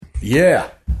Yeah.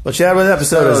 Well, Chad, what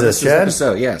episode is this, Chad?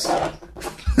 Episode, yes.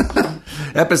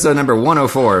 Episode number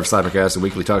 104 of Slappercast, a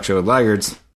weekly talk show with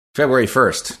laggards. February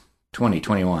 1st,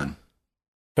 2021.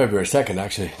 February 2nd,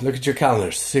 actually. Look at your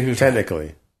calendars. See who's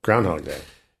Technically, Groundhog Day.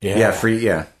 Yeah, for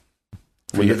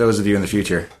those of you in the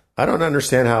future. I don't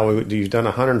understand how you've done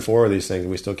 104 of these things and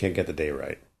we still can't get the day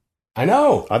right. I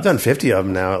know. I've done 50 of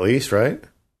them now, at least, right?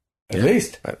 At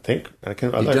least. I think I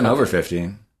can. You've done over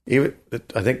 50. Even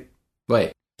I think.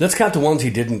 Wait. Let's count the ones he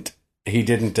didn't,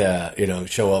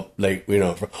 show up late,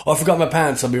 I forgot my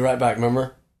pants, I'll be right back,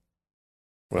 remember?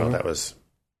 Well, that was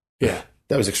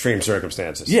extreme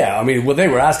circumstances. Yeah, I mean, they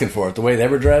were asking for it, the way they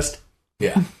were dressed.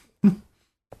 Yeah.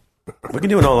 We can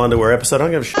do an all-underwear episode. I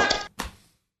don't give a shit.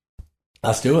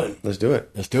 Let's do it. Let's do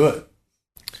it. Let's do it.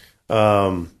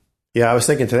 Yeah, I was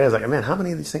thinking today, I was like, man, how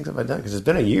many of these things have I done? Because it's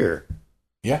been a year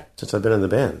since I've been in the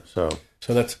band. So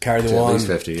let's carry the one. At least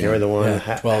 50. Carry the one.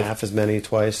 Yeah, 12. Half as many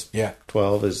twice. Yeah.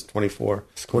 12 is 24.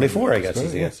 24, I guess,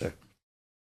 is the Yeah. answer.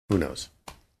 Who knows?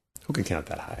 Who can count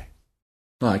that high?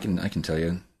 Well, I can tell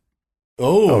you.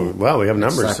 Oh, well, we have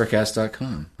numbers.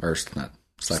 Slappercast.com. Or not.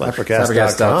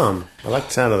 Slappercast.com. I like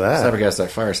the sound of that.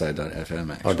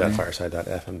 Slappercast.fireside.fm, actually.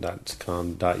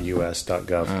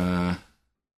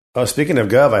 .fireside.fm.com.us.gov. Speaking of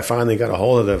gov, I finally got a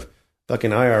hold of the fucking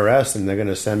IRS, and they're going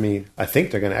to send me, I think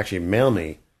they're going to actually mail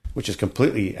me, which is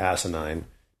completely asinine,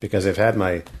 because they've had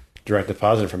my direct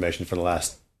deposit information for the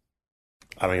last,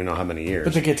 I don't even know how many years.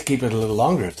 But they get to keep it a little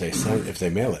longer if they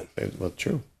mail it. Well,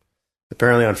 true.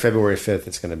 Apparently on February 5th,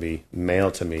 it's going to be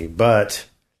mailed to me, but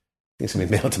it's going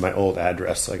to be mailed to my old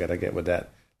address, so I got to get with the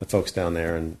folks down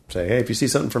there and say, hey, if you see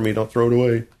something from me, don't throw it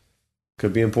away.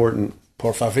 Could be important.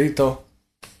 Por favorito.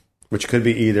 Which could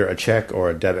be either a check or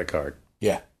a debit card.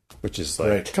 Yeah. Which is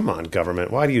like, Come on,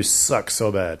 government. Why do you suck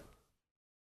so bad?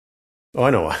 Oh, I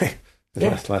know why. The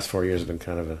last 4 years have been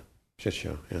kind of a shit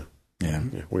show. Yeah,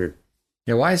 weird.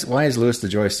 Yeah, why is Louis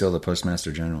DeJoy still the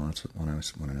Postmaster General? That's what I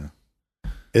always want to know.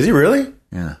 Is he really?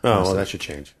 Yeah. Oh, well, that should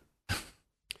change.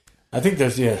 I think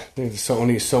there's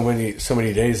only so many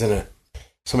days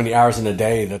so many hours in a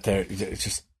day that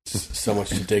it's just so much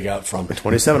to dig out from.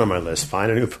 27 on my list.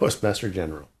 Find a new Postmaster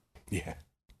General. Yeah.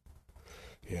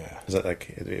 Yeah. Is that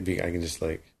like, I can just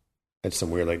like, had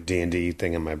some weird like D&D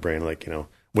thing in my brain, like,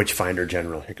 Witchfinder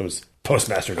General. Here comes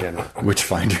Postmaster General.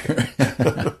 Witchfinder.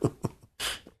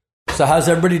 So how's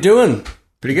everybody doing?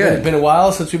 Pretty good. It's been a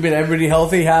while since we've been everybody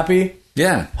healthy, happy,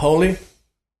 holy.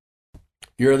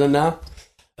 You're them now.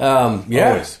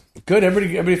 Always. Good.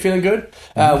 Everybody feeling good.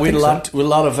 We had a lot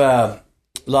of I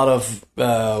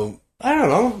don't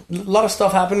know, a lot of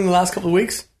stuff happened in the last couple of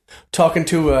weeks. Talking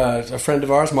to a friend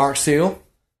of ours, Mark Seal,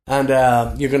 and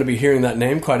you're going to be hearing that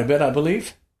name quite a bit, I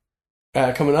believe,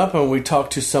 coming up. And we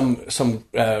talked to some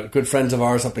good friends of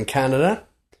ours up in Canada,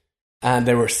 and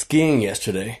they were skiing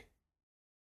yesterday.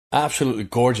 Absolutely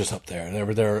gorgeous up there. They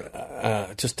were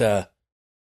there,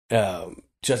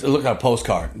 just look at a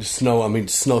postcard. The snow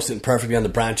sitting perfectly on the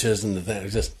branches and the thing.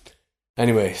 Just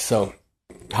anyway. So,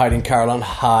 Heidi Caroline,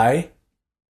 hi.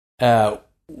 That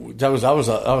was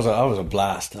a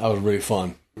blast. That was really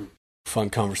fun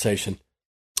conversation.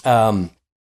 A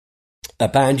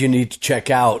band you need to check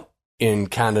out in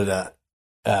Canada,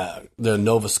 the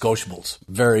Nova Scotiables.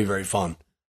 Very, very fun.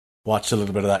 Watched a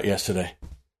little bit of that yesterday.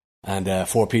 And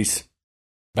 4-piece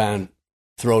band,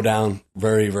 Throwdown,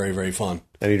 very, very, very fun.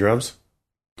 Any drums?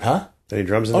 Huh? Any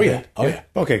drums in the band? Oh yeah.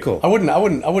 Okay, cool. I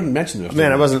wouldn't mention them.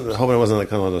 Man, I wasn't hoping it wasn't like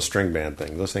kind of a string band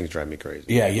thing. Those things drive me crazy.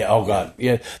 Yeah. Oh god.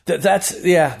 Yeah. That's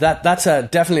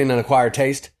definitely an acquired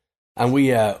taste. And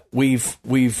we've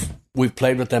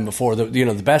played with them before.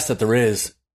 The best that there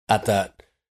is at that,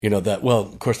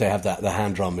 of course they have that. The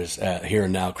hand drum is Here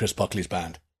and Now, Chris Buckley's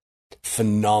band.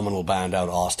 Phenomenal band out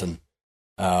of Austin.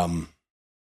 But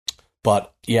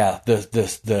yeah,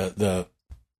 the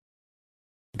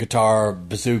guitar,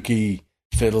 bouzouki,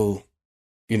 fiddle,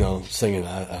 singing,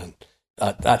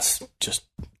 that's just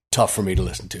tough for me to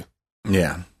listen to.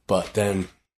 Yeah. But then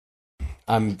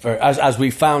I'm very, as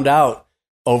we found out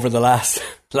over the last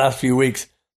few weeks,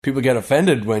 people get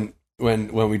offended when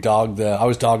we I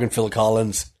was dogging Phil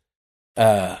Collins.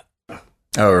 Oh,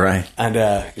 right. And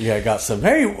I got some,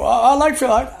 hey, I like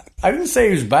Phil. I didn't say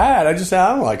he was bad. I just said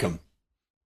I don't like him.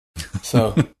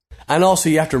 So, and also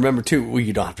you have to remember too, well,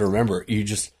 you don't have to remember.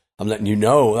 I'm letting you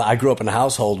know, I grew up in a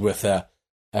household with one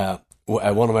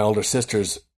of my older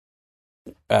sisters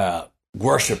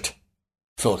worshipped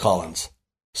Phil Collins.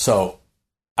 So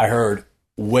I heard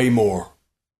way more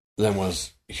than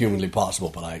was humanly possible,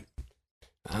 but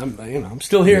I'm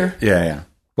still here. Yeah.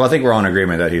 Well, I think we're all in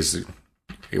agreement that he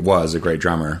was a great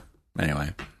drummer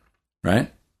anyway.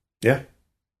 Right? Yeah.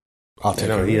 I'll take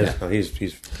No, it. he is. Yeah. No,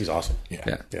 he's awesome.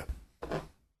 Yeah. Yeah.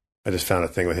 I just found a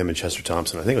thing with him and Chester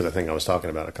Thompson. I think it was a thing I was talking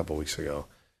about a couple of weeks ago.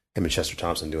 Him and Chester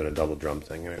Thompson doing a double drum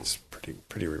thing, and it's pretty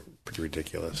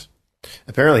ridiculous.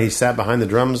 Apparently, he sat behind the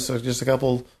drums just a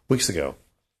couple weeks ago.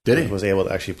 Did he? And was able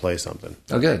to actually play something.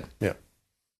 Oh, good. Yeah.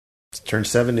 Turned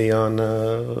 70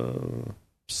 on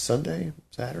Saturday.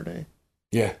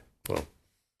 Yeah. Well,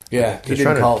 Yeah. He They're trying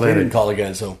didn't to call. He plan didn't it. call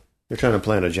again. So. they're trying to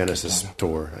plan a Genesis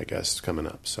tour, I guess, coming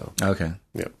up. So, Okay.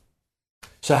 yeah.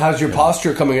 So how's your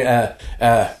posture coming?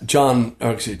 John.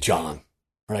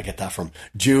 Where'd I get that from?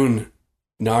 June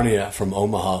Narnia from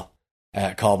Omaha.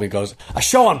 Called me, goes, a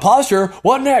show on posture.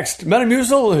 What next?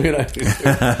 Metamucil? You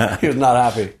know, he was not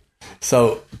happy.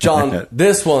 So, John,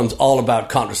 this one's all about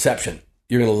contraception.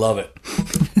 You're gonna love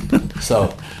it.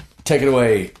 So, take it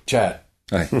away, Chad.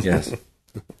 Right, yes.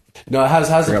 No, how's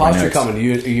the Forgot my posture notes. coming?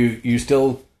 You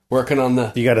still working on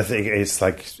the? You got to think. It's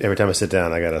like every time I sit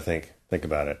down, I got to think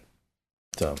about it.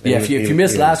 So Yeah, if you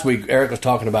missed last week, Eric was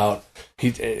talking about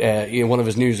one of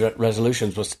his New Year's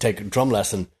resolutions was to take a drum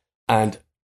lesson, and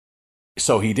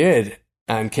so he did,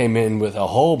 and came in with a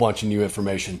whole bunch of new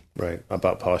information. right,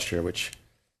 about posture, which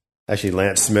actually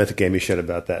Lance Smith gave me shit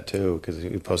about that too, because he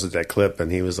posted that clip and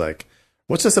he was like,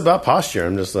 "What's this about posture?"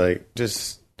 I'm just like,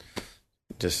 just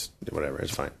whatever,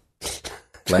 it's fine.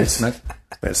 Lance Smith?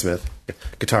 Lance Smith,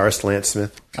 guitarist Lance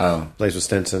Smith, Oh, plays with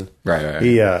Stinson. right.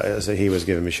 He was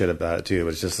giving me shit about it too,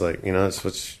 but it's just like,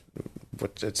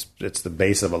 it's the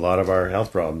base of a lot of our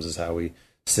health problems is how we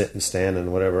sit and stand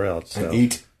and whatever else. So. And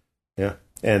eat. Yeah,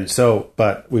 and so,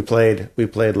 but we played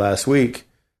last week.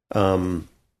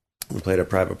 We played a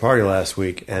private party last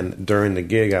week, and during the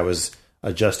gig, I was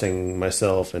adjusting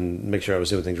myself and make sure I was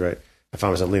doing things right. I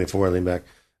found myself leaning forward, leaning back,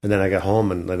 and then I got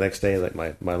home, and the next day, like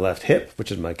my left hip,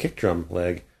 which is my kick drum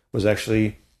leg, was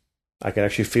actually, I could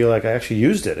actually feel like I actually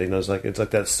used it. You know, it's like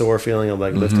that sore feeling of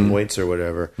like lifting weights or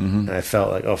whatever, and I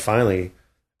felt like, oh, finally.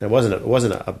 It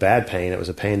wasn't a bad pain. It was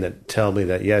a pain that told me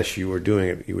that yes, you were doing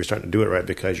it. You were starting to do it right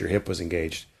because your hip was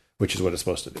engaged, which is what it's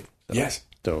supposed to be. So, Yes.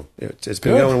 So it's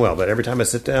been going well. But every time I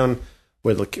sit down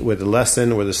with a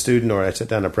lesson with a student, or I sit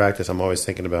down to practice, I'm always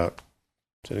thinking about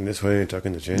sitting this way,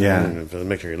 tucking the chin, and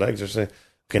make sure your legs are straight.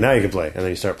 Okay, now you can play, and then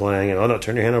you start playing, and oh no,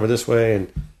 turn your hand over this way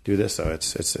and do this. So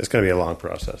it's going to be a long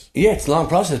process. Yeah, it's a long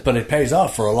process, but it pays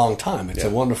off for a long time. It's a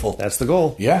wonderful. That's the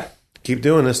goal. Yeah. Keep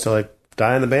doing this till I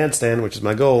die in the bandstand, which is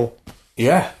my goal.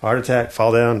 Yeah. Heart attack,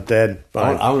 fall down, dead.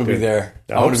 Fine. I'm going to be Good. there.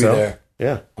 I I want hope to be so. there.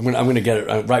 Yeah. I'm going to get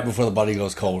it right before the body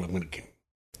goes cold. I'm going to.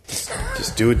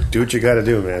 Just do it. Do what you got to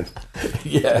do, man.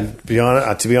 Yeah.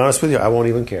 To be honest with you, I won't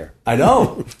even care. I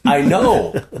know.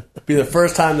 Be the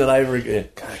first time that I ever.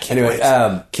 Anyway,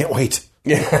 Can't wait.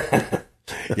 yeah,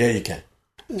 you can.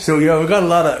 So yeah, we've got a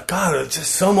lot of it's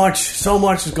just so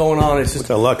much is going on. It's just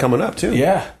Got a lot coming up too.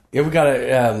 yeah. We got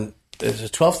a. Is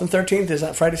it 12th and 13th? Is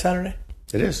that Friday, Saturday?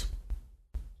 It is.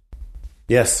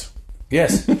 Yes.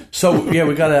 Yes. So yeah,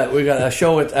 we got a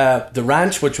show at the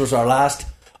Ranch, which was our last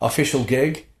official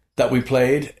gig that we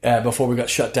played before we got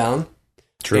shut down.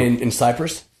 True. In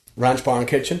Cyprus, Ranch Bar and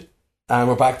Kitchen, and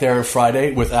we're back there on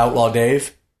Friday with Outlaw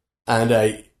Dave, and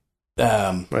I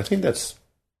think isn't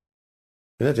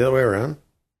that the other way around?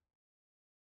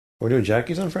 We're doing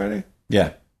Jackie's on Friday.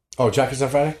 Yeah. Jackie's on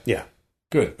Friday. Yeah.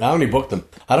 Good. I only booked them.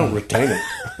 I don't retain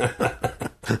it.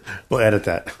 We'll edit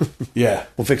that. Yeah.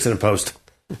 We'll fix it in post.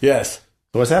 Yes.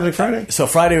 So what's happening Friday? So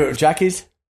Friday with Jackie's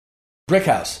Brick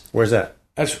House. Where's that?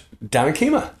 That's down in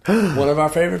Kemah, one of our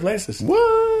favorite places.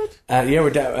 What? Yeah, we're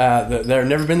down. They've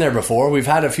never been there before. We've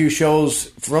had a few shows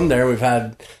from there. We've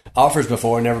had offers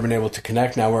before, never been able to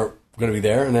connect. Now we're going to be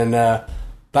there, and then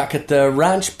back at the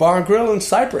Ranch Bar and Grill in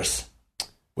Cyprus,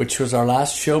 which was our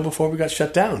last show before we got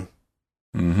shut down.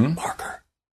 Mm-hmm. Marker.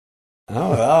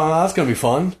 Oh, that's going to be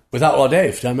fun with Outlaw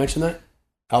Dave. Did I mention that?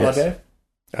 Outlaw Yes.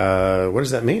 Dave. What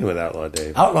does that mean with Outlaw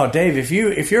Dave? Outlaw Dave. If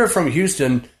you're from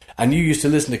Houston and you used to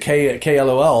listen to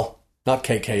KLOL, not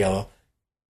KKLO.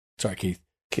 Sorry, Keith.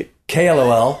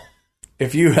 KLOL.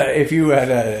 If you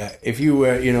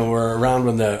were around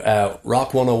when the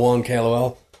Rock 101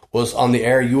 KLOL was on the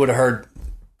air, you would have heard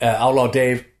Outlaw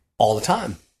Dave all the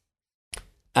time.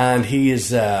 And he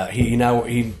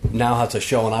now has a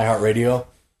show on iHeartRadio.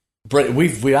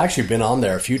 We've actually been on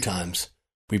there a few times.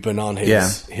 We've been on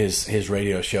his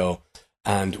radio show,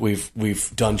 and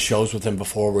we've done shows with him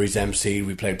before where he's emceed.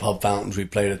 We played Pub Fountains. We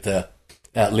played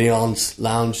at Leon's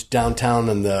Lounge downtown,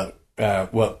 and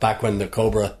back when the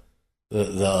Cobra,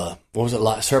 the what was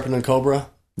it, Serpent and Cobra?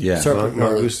 Yeah. Serpent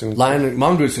Mongoose and Lion,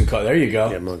 Mongoose and Cobra. There you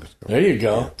go. Yeah, Mongoose. There you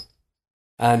go.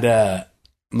 And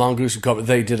Mongoose and Cobra,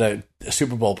 they did a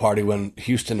Super Bowl party when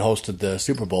Houston hosted the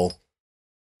Super Bowl.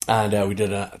 and we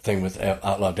did a thing with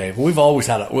Outlaw Dave. We've always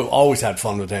had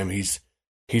fun with him. He's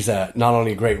not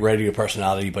only a great radio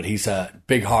personality, but he's a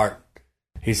big heart.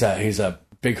 He's a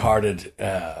big-hearted.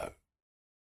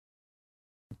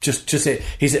 He's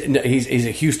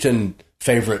a Houston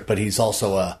favorite, but he's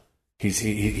also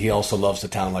he also loves the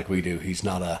town like we do. He's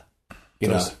not a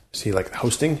Is he like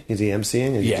hosting? Is he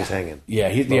emceeing? Or is he just hanging?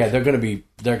 Yeah, they're going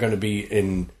to be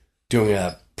in doing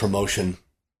a promotion.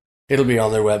 It'll be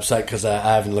on their website because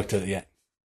I haven't looked at it yet.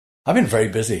 I've been very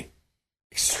busy,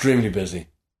 extremely busy.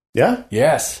 Yeah.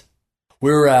 Yes,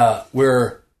 we're.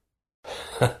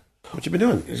 What you been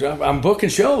doing? I'm booking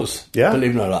shows. Yeah,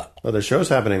 believe it or not. Well, there's shows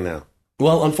happening now.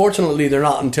 Well, unfortunately, they're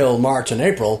not until March and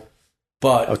April.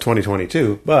 But of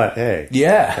 2022. But hey,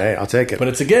 yeah, I'll take it. But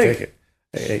it's a gig. I'll take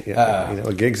it. Hey,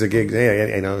 a gig's a gig.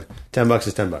 Hey, $10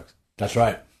 is $10. That's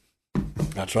right.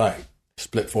 That's right.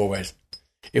 Split 4 ways.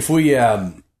 If we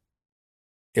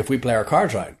play our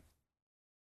cards right,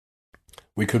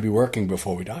 we could be working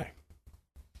before we die.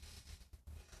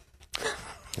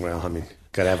 Well, I mean,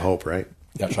 gotta have hope, right?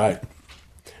 That's right.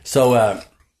 So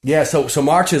so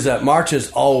March is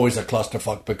always a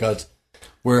clusterfuck because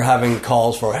we're having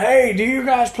calls for, hey, do you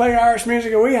guys play Irish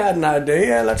music? And we had an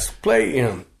idea. Let's play.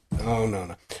 Oh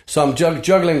no. So I'm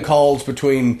juggling calls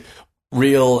between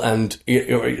real and,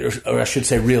 or I should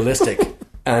say, realistic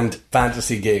and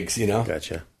fantasy gigs.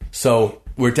 Gotcha. So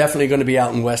we're definitely going to be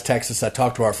out in West Texas. I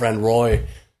talked to our friend Roy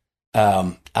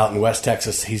out in West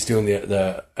Texas. He's doing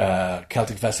the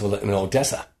Celtic Festival in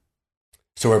Odessa.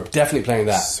 So we're definitely playing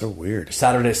that. So weird.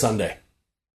 Saturday, Sunday.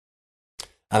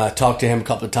 And I talked to him a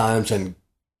couple of times, and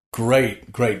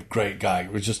great guy.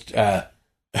 We're just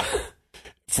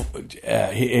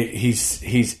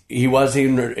he's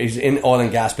in oil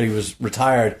and gas, but he was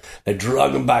retired. They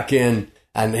drug him back in,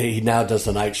 and he now does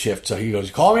the night shift. So he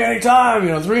goes, "Call me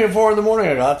anytime, 3 and 4 in the morning."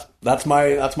 I go, that's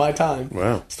my time.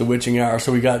 Wow, it's the witching hour.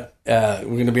 So we're going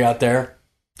to be out there,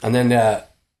 and then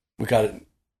we got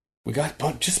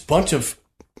just a bunch of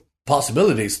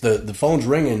possibilities. The phone's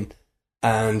ringing,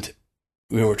 and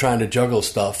we were trying to juggle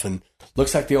stuff, and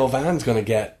looks like the old van's going to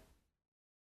get,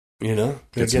 going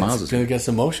to get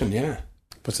some motion, yeah.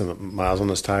 Put some miles on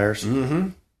those tires. Mm-hmm.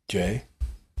 Jay.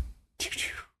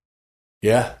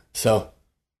 Yeah, so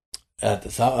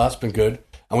that's been good.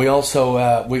 And we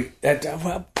also, we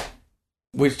were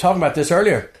talking about this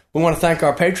earlier. We want to thank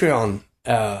our Patreon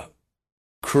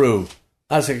crew.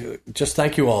 Just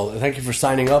thank you all. Thank you for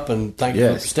signing up, and thank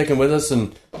you for sticking with us.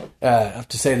 And I have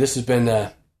to say, this has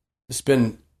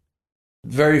been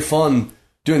very fun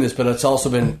doing this, but it's also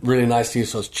been really nice to you.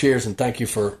 So cheers, and thank you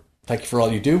for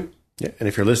all you do. Yeah, and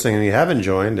if you're listening and you haven't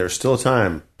joined, there's still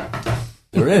time.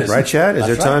 There is, right, Chad? Is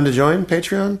there time to join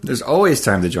Patreon? There's always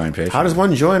time to join Patreon. How does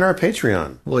one join our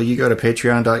Patreon? Well, you go to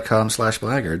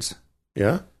patreon.com/blaggards.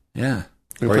 Yeah, yeah.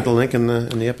 We put the link in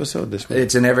the episode this week.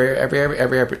 It's in every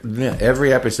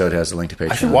episode has a link to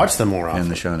Patreon. I should watch them more often in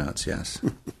the show notes. Yes.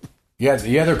 yeah,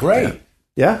 they're great.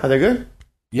 Yeah, are they good?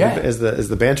 Yeah. Is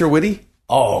the banter witty?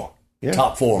 Oh, yeah.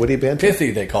 Top 4. Witty banter.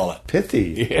 Pithy, they call it.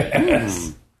 Pithy.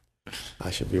 Yes. I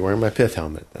should be wearing my pith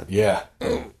helmet then. Yeah.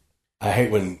 I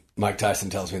hate when Mike Tyson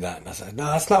tells me that, and I say, no,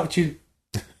 that's not what you.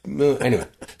 Anyway,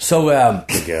 so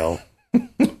Miguel.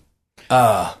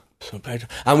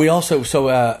 And we also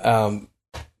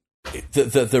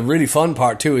the really fun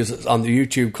part too is on the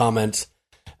YouTube comments,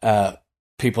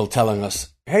 people telling us,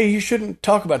 hey, you shouldn't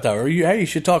talk about that, or hey, you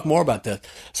should talk more about that.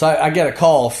 So I get a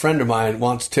call. A friend of mine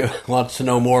wants to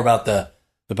know more about the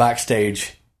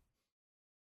backstage,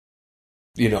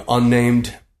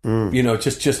 unnamed,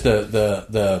 just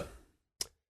the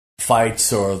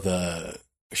fights or the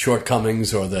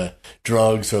shortcomings or the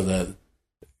drugs or the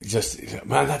that's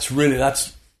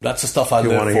the stuff I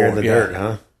you want to hear in the dirt,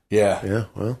 huh? Yeah, yeah.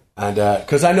 Well, and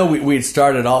because I know we'd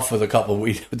started off with a couple.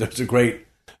 There's a great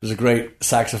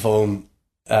saxophone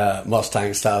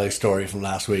Mustang Sally story from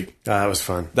last week. That was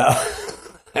fun. That's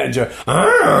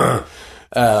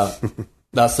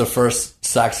the first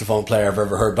saxophone player I've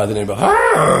ever heard by the name of.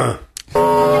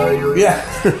 Yeah,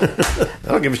 I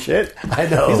don't give a shit. I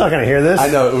know he's not going to hear this. I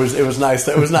know it was nice.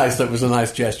 It was nice. It was a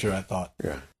nice gesture. I thought.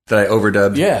 Yeah. Did I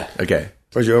overdub? Yeah. Okay.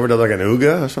 Was you overdub like an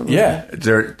ooga or something? Yeah.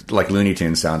 They're like Looney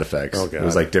Tunes sound effects. Oh, God. It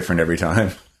was like different every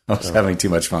time. I was having too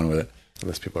much fun with it.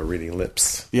 Unless people are reading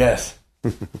lips. Yes.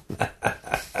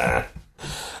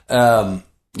 Yeah,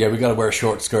 we got to wear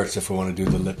short skirts if we want to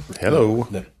do the lip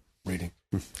reading.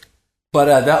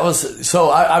 But that was so.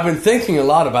 I've been thinking a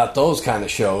lot about those kind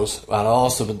of shows, and I've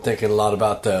also been thinking a lot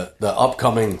about the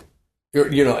upcoming.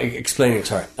 Explaining.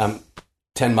 Sorry, I'm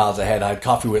 10 miles ahead. I had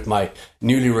coffee with my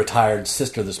newly retired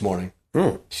sister this morning.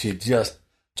 She just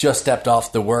stepped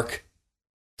off the work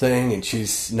thing, and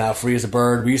she's now free as a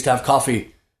bird. We used to have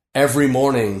coffee every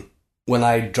morning when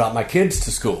I dropped my kids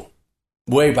to school,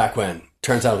 way back when.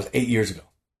 Turns out it was 8 years ago,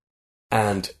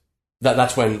 and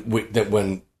that's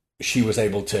when she was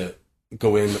able to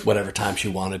go in whatever time she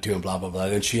wanted to, and blah blah blah.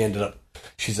 And she ended up,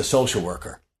 she's a social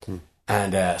worker,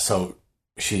 and so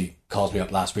she calls me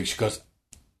up last week. She goes,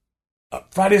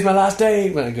 "Friday's my last day."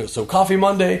 And I go, "So coffee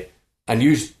Monday," and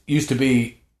used to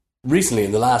be recently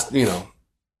in the last,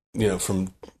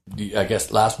 from I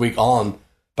guess last week on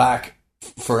back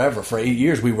forever for 8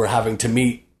 years, we were having to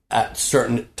meet at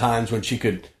certain times when she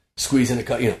could squeeze in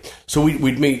a so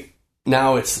we'd meet.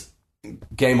 Now it's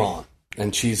game on,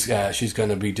 and she's going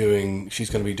to be doing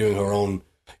her own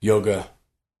yoga.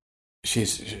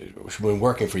 She's been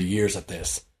working for years at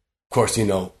this. Of course,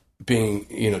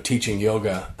 teaching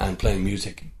yoga and playing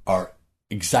music are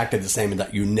exactly the same in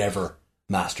that you never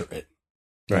master it.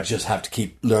 You just have to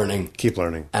keep learning.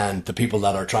 And the people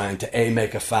that are trying to A,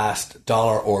 make a fast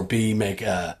dollar, or B, take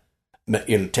a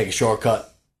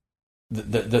shortcut,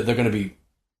 they're going to be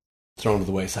thrown to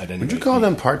the wayside anyway. Would you call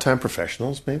them part-time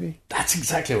professionals, maybe? That's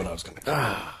exactly what I was going to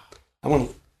call.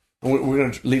 We're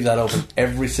going to leave that open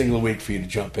every single week for you to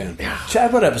jump in.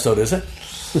 Chad, what episode is it?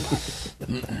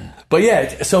 But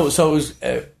yeah, so it was,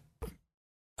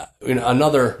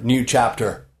 another new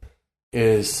chapter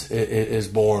is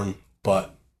born.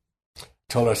 But I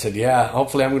told her, I said, yeah,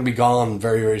 hopefully I'm going to be gone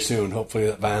very, very soon. Hopefully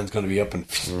that van's going to be up and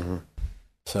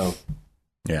so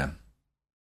yeah.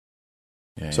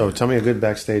 So tell me a good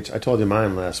backstage. I told you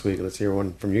mine last week. Let's hear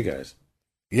one from you guys.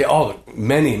 Yeah,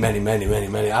 many. I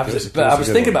was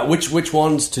thinking about which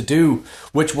ones to do,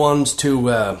 which ones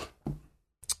to.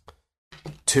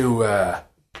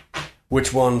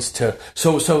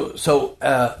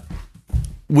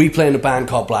 We play in a band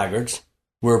called Blackguards.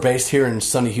 We're based here in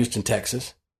sunny Houston,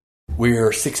 Texas.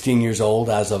 We're 16 years old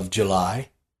as of July.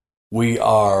 We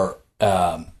are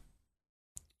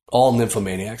all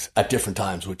nymphomaniacs at different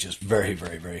times, which is very,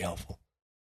 very, very helpful.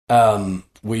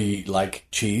 We like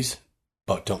cheese,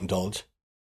 but don't indulge,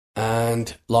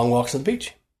 and long walks on the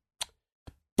beach.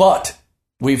 But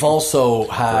we've also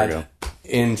had,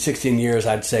 in 16 years,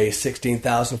 I'd say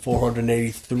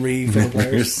 16,483 fiddle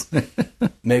players,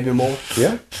 maybe more.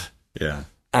 Yeah.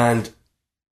 And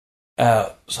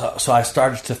so I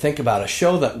started to think about a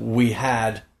show that we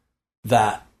had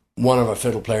that one of our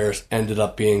fiddle players ended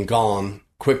up being gone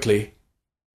quickly,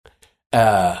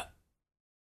 and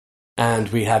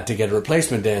we had to get a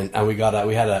replacement in, and we had a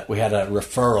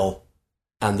referral,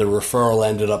 and the referral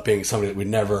ended up being somebody that we'd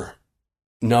never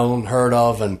heard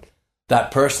of, and that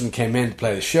person came in to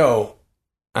play the show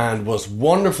and was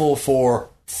wonderful for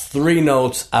 3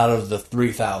 notes out of the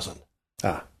 3,000.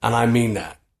 And I mean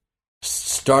that.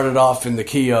 Started off in the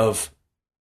key of,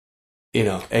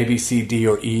 A, B, C, D,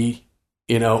 or E,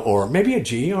 or maybe a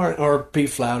G or B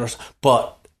flat,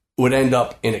 but would end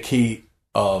up in a key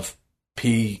of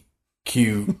P,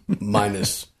 Q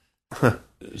minus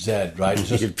Z, right?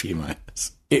 P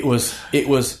minus. It was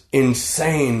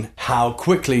insane how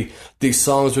quickly these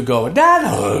songs would go, and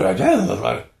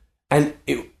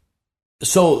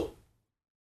so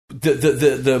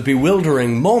the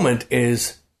bewildering moment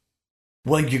is,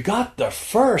 well, you got the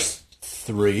first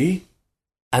 3,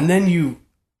 and then you,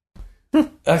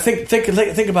 I think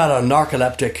about a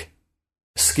narcoleptic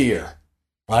skier,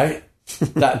 right?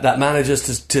 that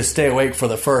manages to stay awake for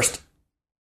the first,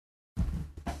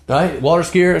 right? Water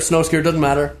skier, snow skier, doesn't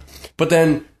matter. But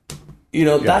then,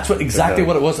 that's exactly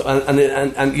what it was.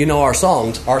 And our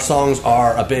songs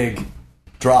are a big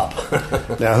drop.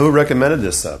 Now, who recommended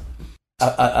this stuff?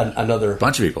 Another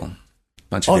bunch of people.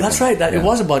 That's right. It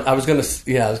was a bunch.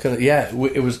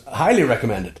 It was highly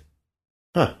recommended.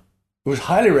 Huh. It was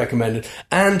highly recommended.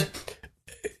 And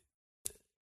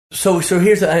so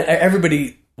here's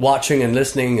everybody watching and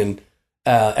listening, and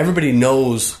everybody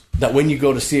knows that when you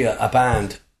go to see a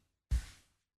band,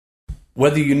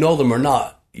 whether you know them or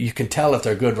not, you can tell if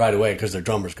they're good right away because their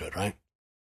drummer's good, right?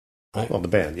 Well, the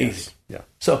band, yes. Easy. Yeah.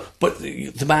 So, but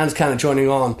the band's kind of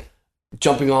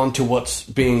jumping on to what's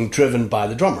being driven by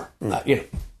the drummer,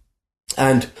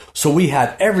 And so we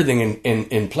had everything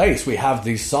in place. We have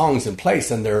these songs in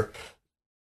place, and they're,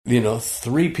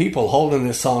 3 people holding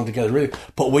this song together, really.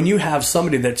 But when you have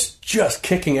somebody that's just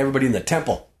kicking everybody in the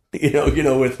temple,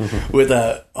 with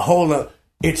a whole,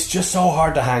 it's just so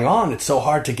hard to hang on. It's so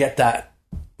hard to get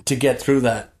through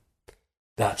that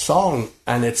song,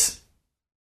 and it's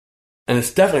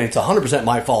 100%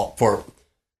 my fault for,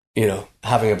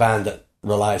 having a band that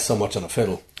relies so much on a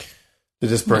fiddle.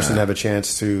 Did this person have a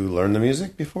chance to learn the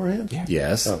music beforehand? Yeah.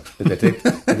 Yes. Oh, did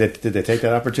they take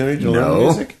that opportunity to learn the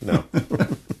music? No.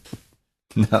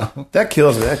 No. That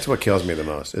kills me. That's what kills me the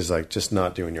most. Is like just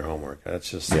not doing your homework. That's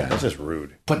just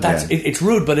rude. But it's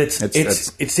rude. But it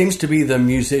seems to be the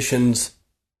musicians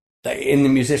in the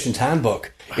musician's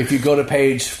handbook. If you go to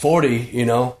page 40,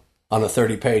 on a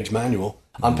 30-page manual,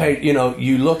 on page,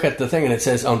 you look at the thing and it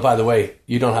says, "Oh, by the way,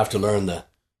 you don't have to learn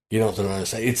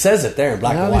it says it there in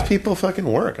black and white." How do these people fucking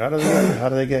work? How do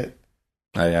they get?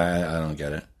 I don't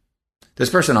get it. This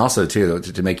person also, too,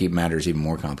 to make matters even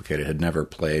more complicated, had never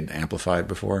played amplified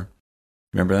before.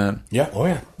 Remember that? Yeah. Oh,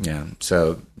 yeah. Yeah.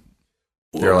 So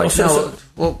they're like,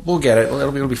 we'll get it.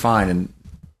 It'll be fine. And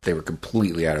they were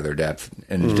completely out of their depth,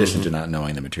 in addition to not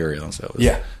knowing the material. So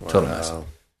it was total mess.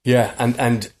 Yeah,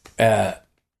 and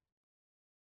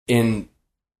in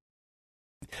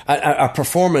our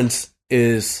performance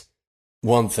is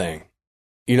one thing.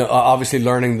 Obviously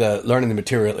learning the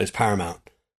material is paramount.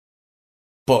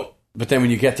 But then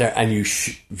when you get there and you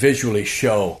visually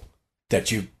show that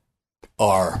you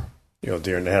are...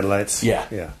 deer in the headlights. Yeah.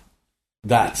 Yeah.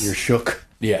 You're shook.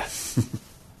 Yeah.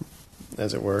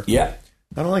 As it were. Yeah.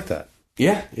 I don't like that.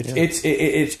 Yeah.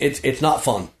 It's not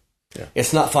fun. Yeah.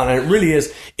 It's not fun. And it really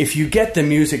is. If you get the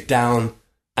music down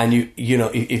and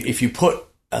if you put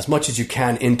as much as you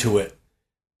can into it,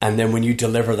 and then when you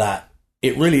deliver that,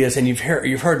 it really is. And you've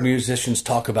heard musicians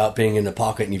talk about being in the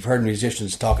pocket, and you've heard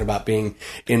musicians talking about being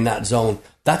in that zone.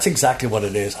 That's exactly what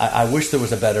it is. I wish there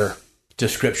was a better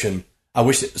description. I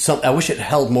wish it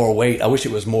held more weight. I wish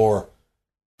it was more,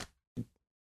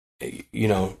 I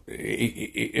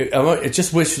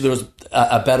just wish there was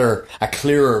a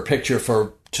clearer picture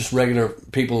for just regular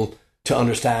people to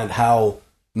understand how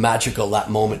magical that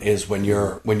moment is when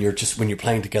you're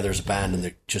playing together as a band, and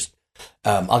they're just.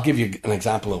 I'll give you an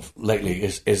example of lately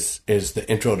is the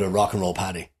intro to Rock and Roll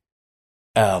Paddy.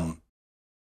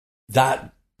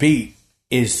 That beat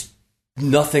is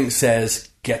nothing says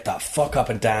get that fuck up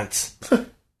and dance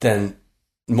than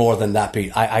more than that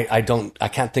beat. I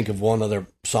can't think of one other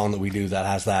song that we do that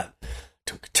has that,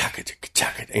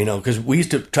 because we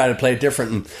used to try to play it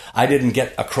different, and I didn't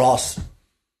get across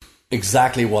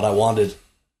exactly what I wanted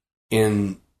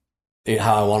in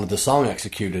how I wanted the song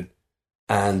executed,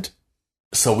 and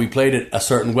so we played it a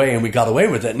certain way, and we got away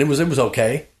with it, and it was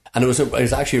okay. And it was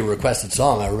actually a requested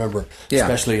song. I remember,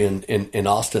 especially in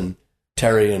Austin,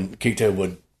 Terry and Keita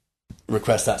would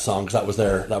request that song because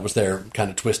that was their kind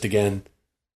of twist again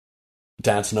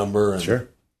dance number. And, sure,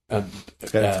 it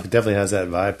definitely has that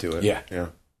vibe to it.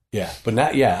 Yeah. But now,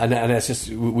 and it's just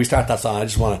we start that song.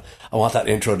 I want that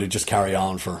intro to just carry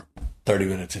on for 30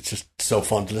 minutes. It's just so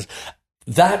fun to listen.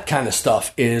 That kind of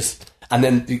stuff is. And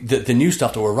then the new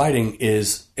stuff that we're writing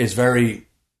is very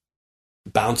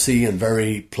bouncy and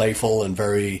very playful and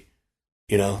very,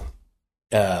 it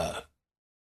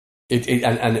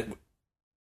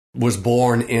was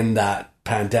born in that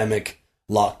pandemic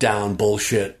lockdown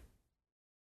bullshit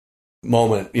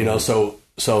moment,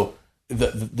 So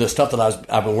the stuff that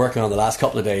I've been working on the last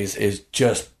couple of days is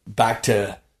just back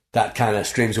to that kind of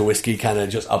Streams of Whiskey, kind of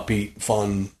just upbeat,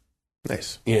 fun.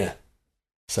 Nice. Yeah.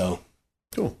 So.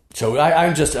 Cool. So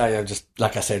I just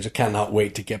like I said, just cannot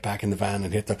wait to get back in the van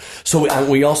and hit them. So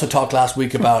we also talked last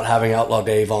week about having Outlaw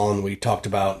Dave on. We talked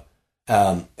about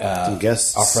some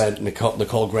guests, our friend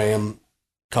Nicole Graham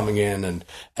coming in, and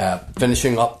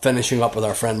finishing up with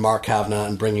our friend Mark Kavanagh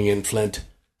and bringing in Flint.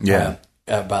 Yeah,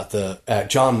 about the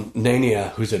John Nania,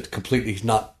 who's completely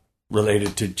not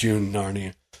related to June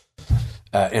Narnia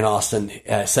in Austin,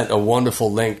 sent a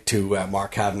wonderful link to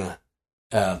Mark Kavanagh.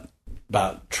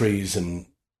 About trees and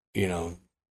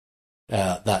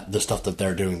that the stuff that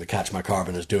they're doing, the Catch My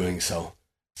Carbon is doing. So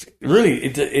really,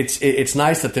 it's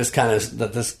nice that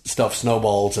this stuff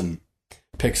snowballs and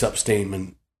picks up steam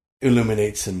and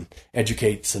illuminates and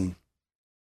educates and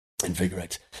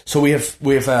invigorates. So we have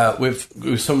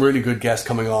some really good guests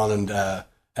coming on, and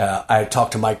I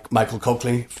talked to Michael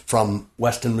Coakley from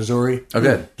Weston, Missouri. Oh,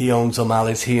 good. He owns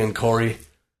O'Malley's. He and Corey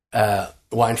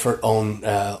Weinfurt own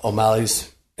O'Malley's.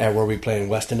 Where we play in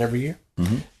Weston every year,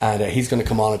 and he's going to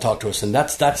come on and talk to us, and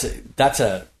that's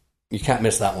you can't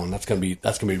miss that one. That's gonna be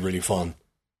really fun.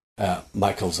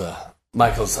 Michael's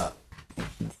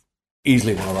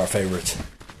easily one of our favorites.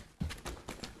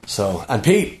 So, and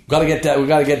Pete, we got to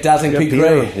get Dazzling Pete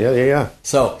Gray. Yeah.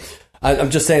 So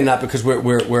I'm just saying that because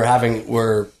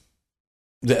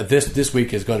this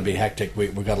week is going to be hectic.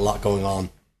 We've got a lot going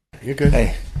on. You're good.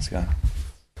 Hey, let's go.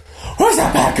 Where's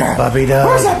that bad girl? Bobby Dog.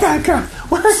 Where's that bad girl?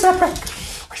 Where's that bad girl?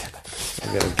 I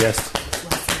got a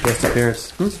guest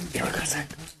appearance. You're aggressive.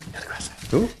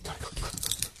 Who?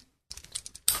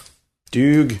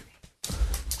 Doog.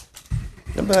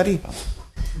 Hey, buddy.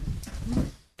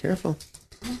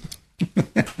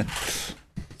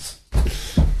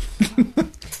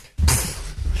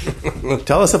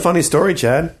 Tell us a funny story,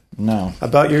 Chad, No.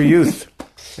 about your youth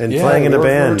and playing in a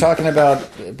band. We're talking about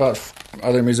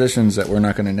other musicians that we're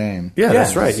not going to name. Yeah,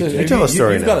 that's right. So You tell a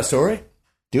story You've now. got a story?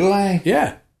 Do I?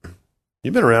 Yeah.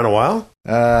 You've been around a while.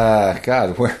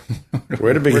 God, where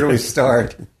Where do we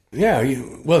start? Yeah.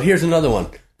 Well, here's another one.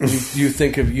 You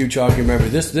think of you jog your memory.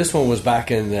 This one was back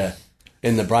in the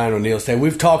Brian O'Neill day.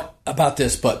 We've talked about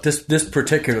this, but this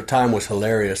particular time was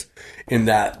hilarious in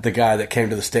that the guy that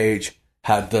came to the stage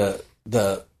had the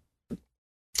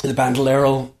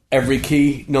bandolero, every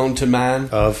key known to man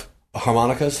Of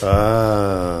harmonicas,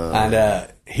 and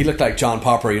he looked like John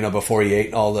Popper, before he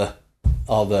ate all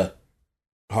the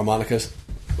harmonicas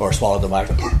or swallowed the mic.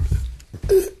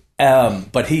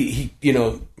 But he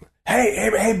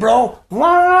hey bro,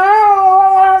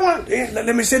 let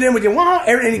me sit in with you.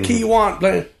 Any key you want,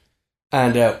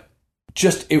 and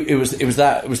just it was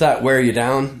that wear you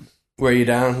down.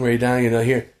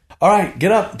 Here. All right,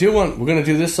 get up, do one. We're gonna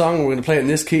do this song. We're gonna play it in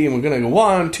this key, and we're gonna go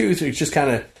 1, 2, 3. It's just kind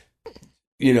of,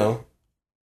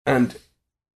 and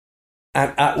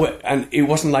it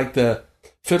wasn't like the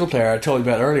fiddle player I told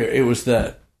you about earlier. It was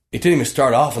it didn't even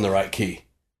start off in the right key,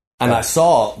 and I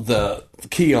saw the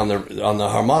key on the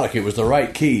harmonica. It was the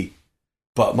right key,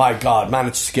 but my God,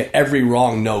 managed to get every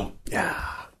wrong note. Yeah.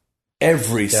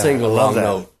 Every single wrong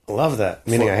note. I love that.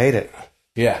 Meaning I hate it.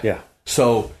 Yeah. Yeah.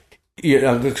 So,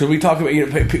 because we talk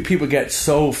about, people get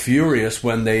so furious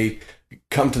when they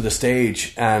come to the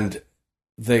stage and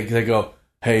they go,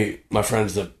 hey, my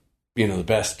friend's the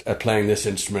best at playing this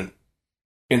instrument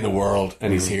in the world,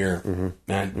 and he's here,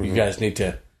 man. You guys need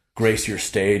to grace your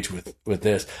stage with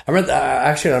this. I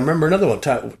remember another one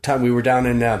time we were down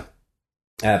in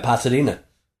Pasadena,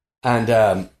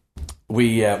 and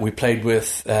we played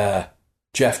with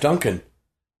Jeff Duncan.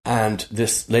 And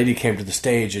this lady came to the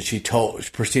stage and she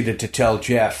proceeded to tell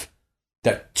Jeff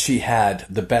that she had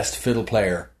the best fiddle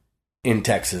player in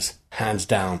Texas, hands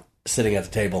down, sitting at the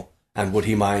table. And would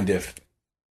he mind if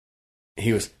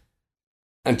he was?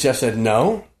 And Jeff said,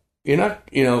 "No, you're not.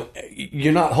 You're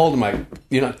not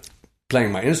you're not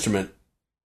playing my instrument.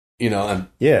 And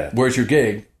where's your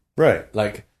gig? Right.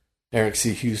 Like Eric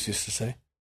C. Hughes used to say."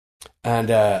 And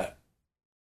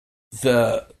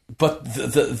But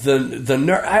the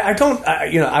nerve,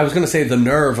 I was going to say the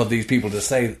nerve of these people to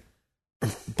say,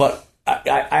 but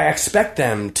I expect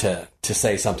them to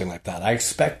say something like that. I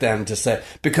expect them to say,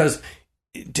 because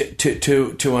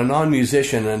to a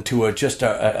non-musician and to just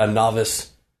a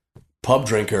novice pub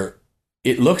drinker,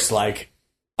 it looks like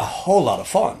a whole lot of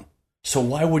fun. So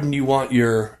why wouldn't you want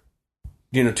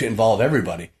to involve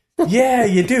everybody? Yeah,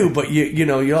 you do, but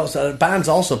you also, the band's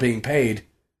also being paid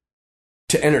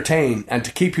to entertain and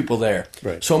to keep people there.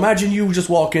 Right. So imagine you just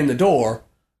walk in the door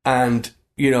and,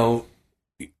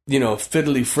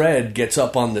 Fiddly Fred gets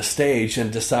up on the stage and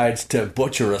decides to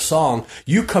butcher a song.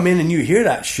 You come in and you hear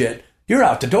that shit, you're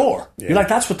out the door. Yeah. You're like,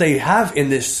 that's what they have in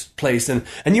this place. And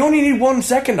you only need 1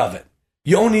 second of it.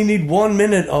 You only need 1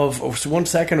 minute or 1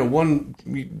 second or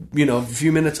a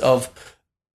few minutes of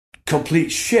complete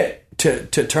shit to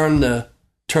turn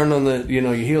on the,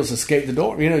 your heels and skate the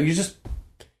door.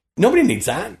 Nobody needs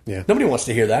that. Yeah. Nobody wants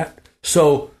to hear that.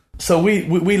 So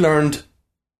we learned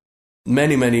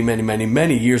many, many, many, many,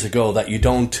 many years ago that you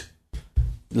don't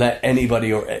let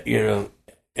anybody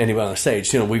anybody on the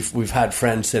stage. We've had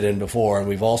friends sit in before, and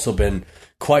we've also been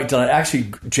quite delighted.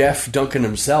 Actually, Jeff Duncan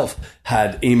himself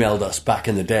had emailed us back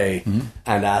in the day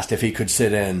and asked if he could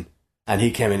sit in, and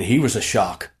he came in. He was a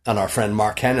shock, and our friend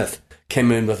Mark Kenneth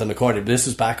came in with an accordion. This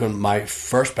is back on my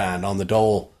first band on the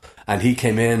Dole, and he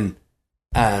came in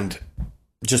and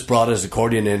just brought his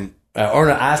accordion in, or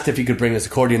asked if he could bring his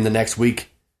accordion the next week.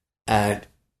 And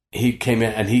he came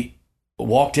in and he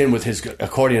walked in with his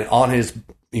accordion on his.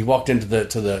 He walked into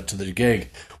the gig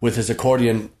with his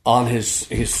accordion on his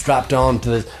strapped on to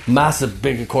this massive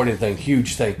big accordion thing,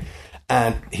 huge thing,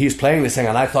 and he was playing this thing,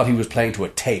 and I thought he was playing to a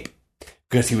tape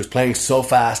because he was playing so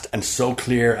fast and so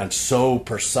clear and so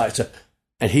precise.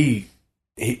 And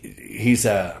he's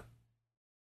a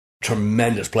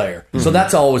tremendous player. So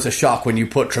that's always a shock when you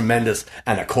put tremendous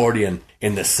and accordion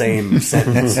in the same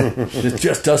sentence. It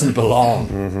just doesn't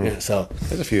belong. So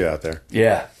there's a few out there.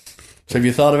 Yeah. So have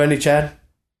you thought of any, Chad?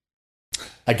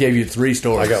 I gave you 3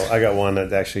 stories. I got one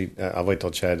that actually I'll wait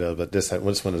till Chad does, but this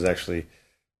one is actually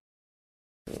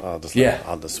anyway,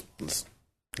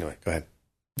 go ahead.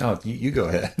 No, you go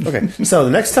ahead. Okay. So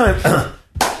the next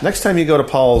time you go to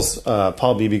Paul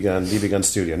BB Gun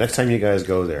studio, next time you guys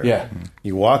go there,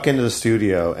 you walk into the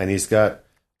studio and he's got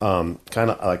kind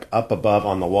of like up above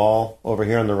on the wall over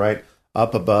here on the right,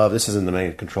 up above, this is in the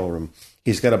main control room,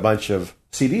 he's got a bunch of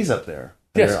CDs up there.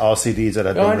 And they're all CDs that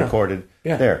have been recorded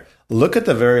there. look at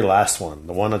the very last one,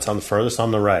 the one that's on the furthest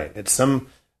on the right. It's some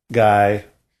guy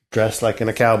dressed like in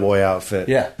a cowboy outfit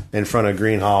in front of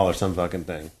Green Hall or some fucking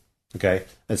thing. Okay?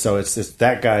 And so it's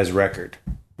that guy's record.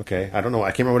 Okay? I don't know.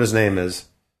 I can't remember what his name is.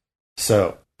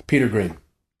 So Peter Green.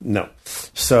 No.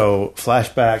 So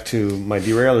flashback to my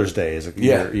Derailers days a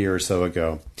year or so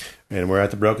ago. And we're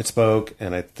at the Broken Spoke,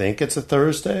 and I think it's a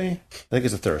Thursday.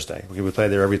 We play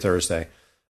there every Thursday.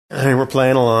 And we're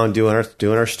playing along, doing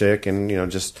our shtick,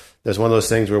 and just there's one of those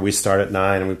things where we start at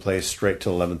 9 and we play straight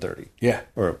till 11:30. Yeah.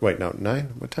 Or wait, no,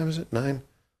 9. What time is it? 9.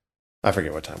 I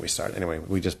forget what time we start. Anyway,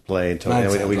 we just play until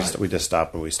we just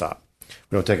stop and we stop.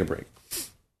 We don't take a break.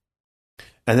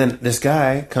 And then this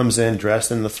guy comes in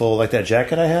dressed in the full, like that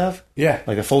jacket I have. Yeah.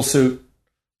 Like a full suit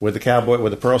with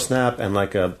a pearl snap and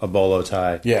like a bolo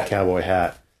tie, cowboy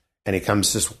hat. And he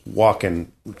comes just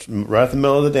walking right at the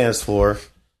middle of the dance floor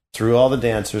through all the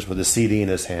dancers with a CD in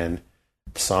his hand.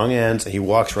 The song ends. He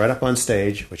walks right up on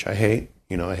stage, which I hate.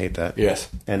 I hate that. Yes.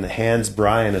 And hands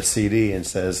Brian a CD and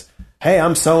says, "Hey,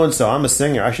 I'm so-and-so. I'm a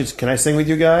singer. Can I sing with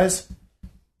you guys?"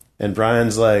 And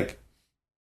Brian's like,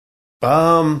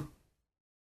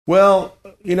 well,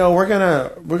 we're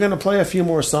gonna play a few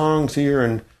more songs here,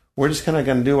 and we're just kind of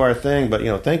gonna do our thing. But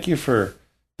thank you for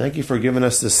giving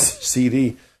us this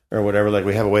CD or whatever. Like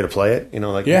we have a way to play it.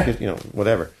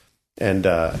 Whatever.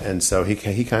 And so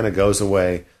he kind of goes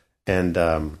away, and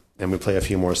we play a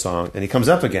few more songs, and he comes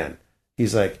up again.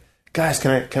 He's like, "Guys,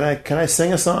 can I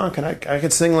sing a song? I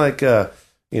could sing like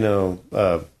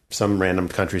some random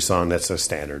country song that's a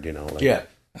standard.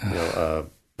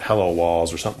 Hello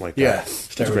Walls or something like that." Yeah,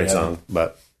 it's a great song.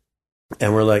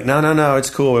 And we're like, no, it's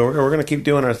cool. We're going to keep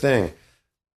doing our thing.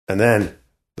 And then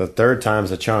the third time's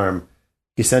the charm.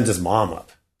 He sends his mom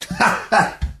up.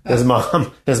 His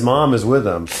mom is with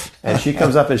him, and she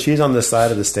comes up and she's on the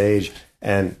side of the stage.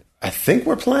 And I think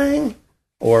we're playing,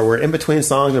 or we're in between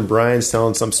songs, and Brian's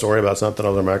telling some story about something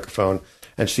on the microphone,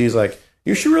 and she's like,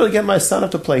 "You should really get my son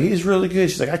up to play. He's really good."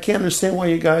 She's like, "I can't understand why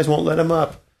you guys won't let him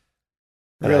up."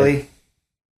 Really?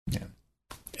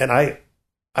 And I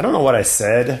don't know what I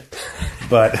said,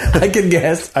 but I can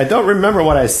guess. I don't remember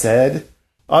what I said.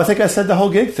 I think I said the whole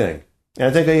gig thing. And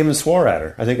I think I even swore at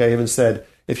her. I think I even said,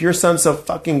 "If your son's so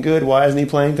fucking good, why isn't he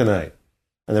playing tonight?"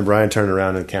 And then Brian turned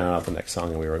around and counted out the next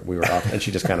song, and we were off. And she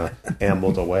just kind of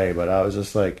ambled away. But I was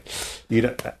just like,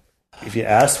 if you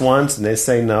ask once and they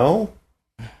say no,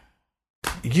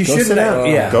 you should sit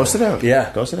down. Go sit down.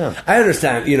 Yeah, go sit down. I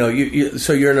understand.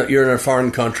 So you're in a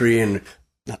foreign country, and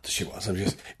not that she was. I'm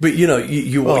just, but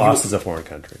Austin's a foreign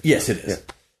country. Yes, it is.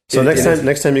 Yeah. So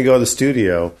next time you go to the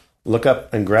studio, look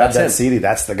up and grab that CD.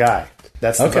 That's the guy.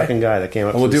 That's the fucking guy that came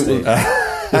up. We'll do.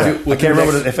 I can't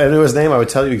remember if I knew his name. I would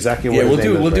tell you exactly what. His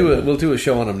name is. We'll do a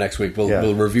show on him next week.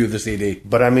 We'll review the CD.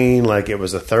 But I mean, like it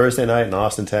was a Thursday night in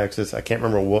Austin, Texas. I can't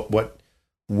remember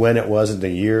when it was in the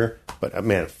year, but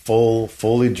man,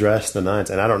 fully dressed the nines.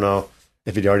 And I don't know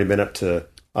if he'd already been up to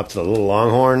the Little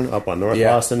Longhorn up on North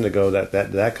Austin to go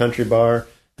that country bar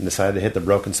and decided to hit the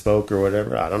Broken Spoke or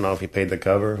whatever. I don't know if he paid the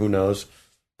cover. Who knows?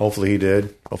 Hopefully he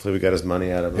did. Hopefully we got his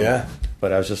money out of him. Yeah.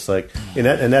 But I was just like, and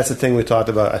that's the thing we talked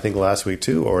about, I think, last week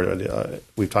too, or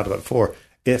we've talked about before.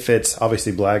 If it's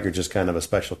obviously Blackguard, just kind of a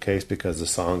special case because the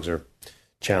songs are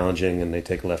challenging and they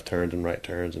take left turns and right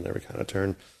turns and every kind of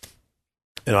turn.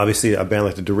 And obviously a band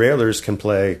like the Derailers can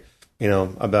play,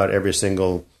 about every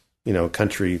single,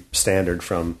 country standard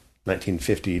from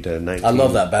 1950 to 1977 I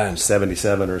love that band.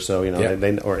 or so,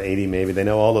 they or 80 maybe. They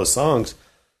know all those songs.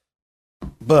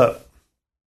 But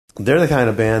they're the kind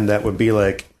of band that would be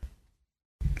like,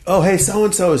 "Oh, hey,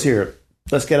 so-and-so is here.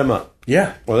 Let's get him up."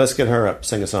 Yeah. Or let's get her up,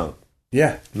 sing a song.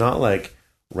 Yeah. Not like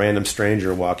random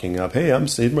stranger walking up, "Hey, I'm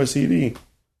saving my CD."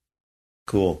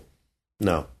 Cool.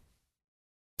 No.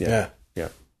 Yeah.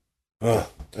 Oh,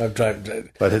 I've tried.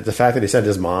 But the fact that he sent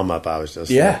his mom up, I was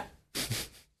just like,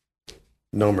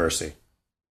 no mercy.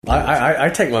 I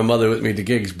take my mother with me to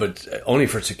gigs, but only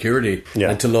for security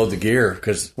and to load the gear.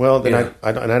 Because then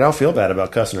I don't feel bad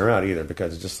about cussing her out either,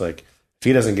 because it's just like, if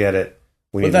he doesn't get it,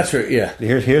 that's right. Yeah.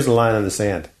 Here's the line on the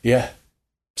sand. Yeah.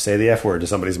 Say the F word to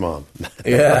somebody's mom.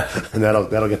 Yeah. And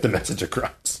that'll get the message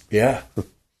across. Yeah.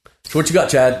 So what you got,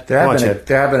 Chad? There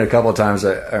have been a couple of times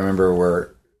I remember where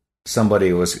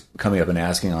somebody was coming up and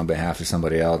asking on behalf of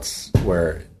somebody else,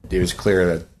 where it was clear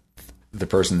that the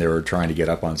person they were trying to get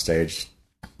up on stage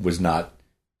was not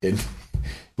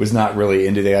really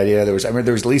into the idea. There was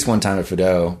at least one time at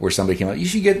Fido where somebody came out, "You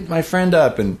should get my friend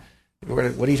up," and what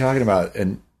are you talking about?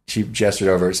 And she gestured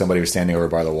over at somebody who was standing over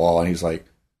by the wall, and he was like,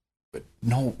 but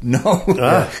no.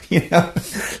 You know,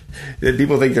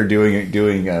 people think they're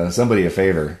doing somebody a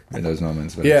favor in those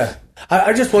moments. But Yeah.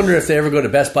 I just wonder if they ever go to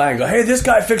Best Buy and go, hey, this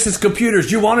guy fixes computers.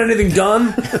 Do you want anything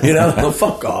done? You know,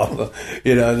 fuck off.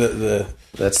 You know,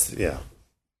 That's, yeah.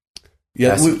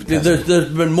 Yeah,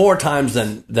 There's been more times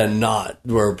than not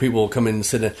where people will come in and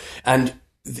sit in. And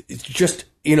just,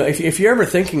 you know, if you're ever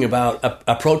thinking about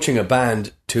approaching a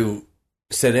band to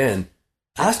sit in,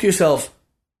 ask yourself,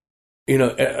 you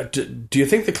know, do you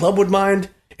think the club would mind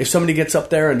if somebody gets up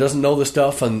there and doesn't know the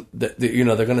stuff and, you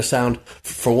know, they're going to sound,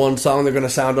 for one song, they're going to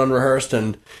sound unrehearsed.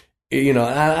 And, you know,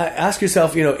 ask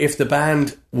yourself, you know, if the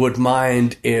band would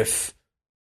mind if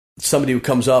somebody who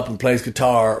comes up and plays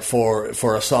guitar for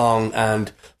a song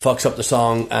and fucks up the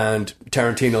song, and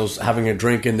Tarantino's having a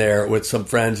drink in there with some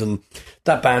friends, and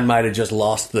that band might have just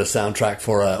lost the soundtrack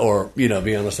or you know,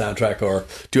 be on a soundtrack or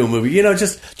do a movie. You know,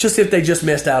 just if they just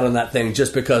missed out on that thing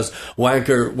just because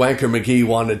Wanker McGee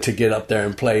wanted to get up there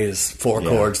and play his four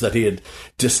chords that he had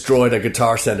destroyed a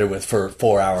Guitar Center with for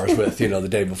 4 hours with, you know, the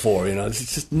day before. You know,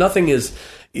 it's just nothing is,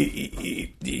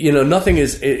 you know, nothing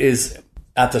is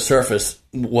at the surface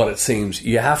what it seems.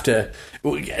 You have to,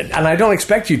 and I don't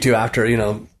expect you to after, you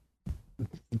know,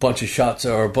 a bunch of shots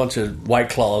or a bunch of White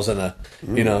Claws and a,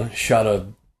 you know, shot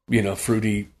of, you know,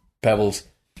 Fruity Pebbles,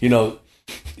 you know.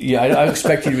 Yeah, I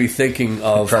expect you to be thinking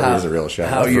of probably is a real shot.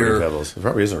 How Fruity you're, Pebbles. It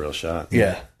probably is a real shot.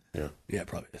 yeah,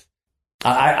 probably is.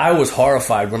 I was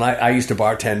horrified when I used to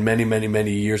bartend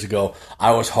many years ago.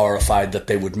 I was horrified that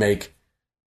they would make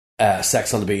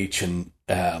Sex on the Beach and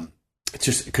it's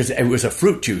just because it was a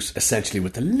fruit juice essentially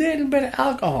with a little bit of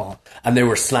alcohol, and they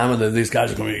were slamming these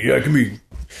guys are going, yeah, give me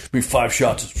 5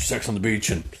 shots of Sex on the Beach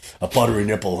and a buttery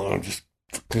nipple, and I'm just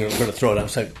going to throw it out.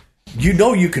 It's like, you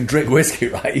know, you can drink whiskey,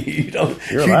 right?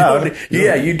 You're allowed.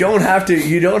 You don't have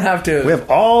to. We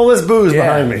have all this booze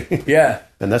behind me. Yeah,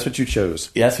 And that's what you chose.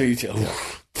 yeah, that's what you chose.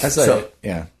 That's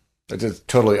That's just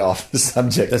totally off the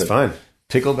subject. That's fine.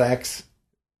 Picklebacks.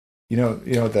 You know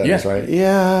what that is, right?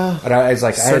 Yeah. But I was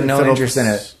like, I had Certain no fiddle- interest in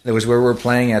it. It was where we were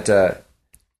playing at.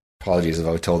 Apologies if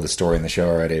I told the story in the show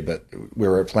already, but we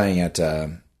were playing at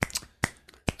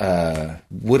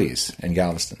Woody's in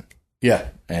Galveston, Yeah,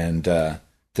 and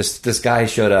this guy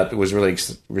showed up. It was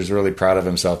really proud of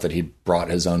himself that he brought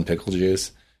his own pickle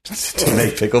juice to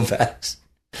make picklebacks.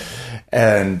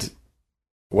 And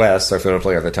Wes, our fiddle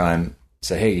player at the time,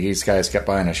 said, "Hey, these guys kept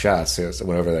buying us shots." So I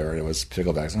went over there, and it was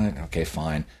picklebacks. I'm like, "Okay,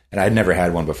 fine." And I'd never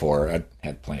had one before. I'd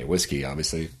had plenty of whiskey,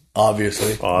 obviously.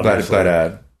 obviously. But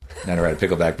never had a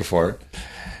pickleback before.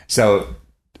 So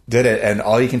did it, and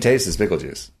all you can taste is pickle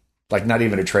juice. Like, not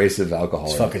even a trace of alcohol.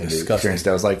 It's fucking disgusting.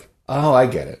 I was like, oh, I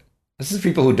get it. This is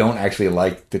people who don't actually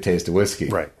like the taste of whiskey.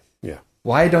 Right. Yeah.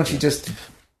 Why don't you just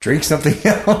drink something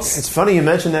else? It's funny you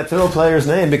mentioned that fiddle player's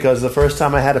name because the first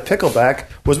time I had a pickleback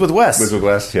was with Wes. Was with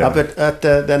Wes, yeah. Up at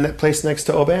that place next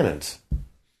to O'Bannon's.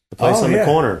 The place on the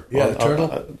corner. Yeah, the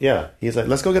Turtle. Yeah. He's like,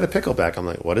 let's go get a pickleback. I'm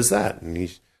like, what is that? And he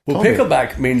Well, told me.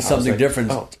 pickleback means something like,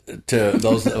 different oh. to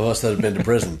those of us that have been to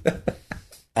prison.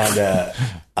 And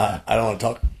I don't want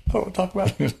to talk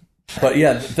about it. But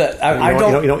yeah, I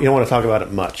don't You don't want to talk about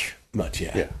it much. much.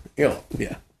 Yeah, Yeah. You know,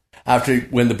 yeah. After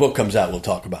when the book comes out, we'll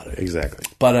talk about it. Exactly.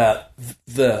 But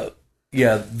the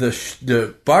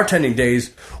bartending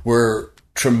days were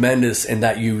tremendous in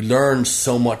that you learn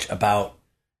so much about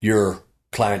your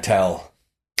clientele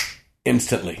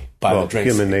instantly by the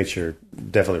drinks. Human nature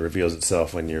definitely reveals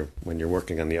itself when you're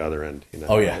working on the other end. You know?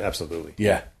 Oh, yeah. Absolutely.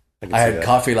 Yeah. can I see had that.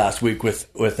 coffee last week with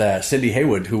Cindy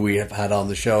Haywood, who we have had on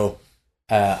the show.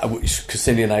 Because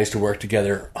Cindy and I used to work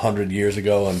together 100 years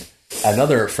ago, and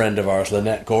another friend of ours,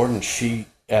 Lynette Gordon, she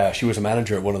was a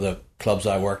manager at one of the clubs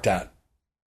I worked at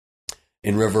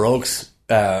in River Oaks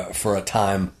for a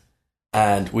time,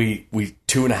 and we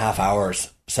 2.5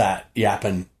 hours sat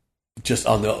yapping just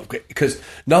on the, because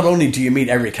not only do you meet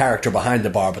every character behind the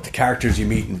bar, but the characters you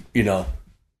meet, you know,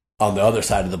 on the other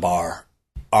side of the bar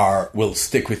will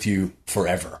stick with you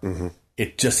forever. Mm-hmm.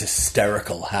 It's just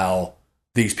hysterical how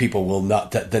these people will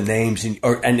not, the names, and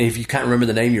if you can't remember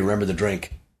the name, you remember the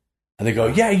drink. And they go,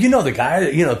 yeah, you know the guy,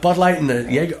 you know, Bud Light and the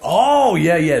Jaeger. Oh,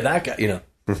 yeah, that guy, you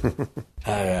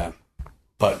know.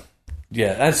 But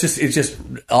yeah, it's just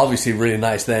obviously really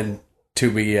nice then to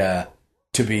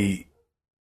be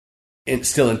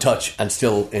still in touch and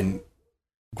still in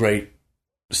great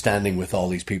standing with all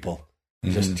these people.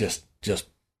 Mm-hmm. Just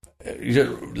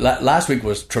last week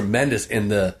was tremendous in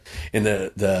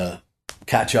the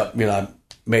catch up. You know, I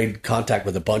made contact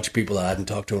with a bunch of people that I hadn't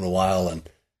talked to in a while, and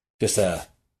just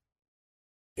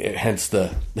hence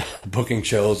the booking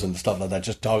shows and stuff like that.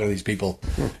 Just talking to these people,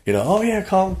 oh yeah,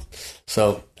 call.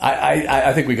 So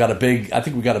I think we got a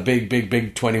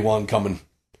big 21 coming.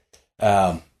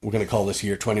 We're going to call this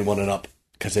year 21 and up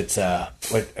because it's a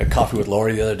coffee with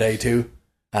Laurie the other day too,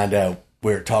 and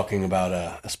we're talking about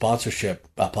a sponsorship,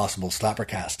 a possible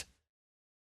Slappercast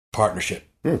partnership,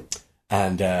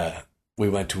 and we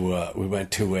went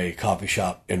to a coffee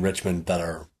shop in Richmond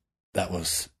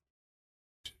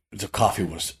the coffee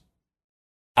was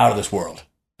out of this world,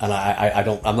 and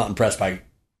I'm not impressed by,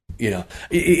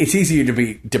 it's easier to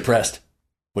be depressed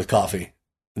with coffee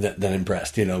than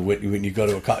impressed. When you go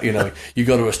to you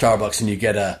go to a Starbucks and you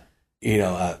get a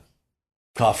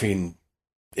coffee and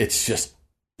it just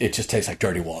tastes like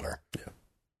dirty water. Yeah.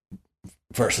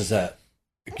 Versus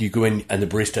you go in and the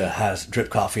barista has drip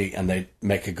coffee and they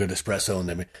make a good espresso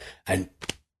and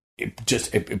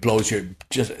it blows your,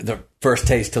 just the first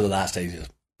taste to the last taste is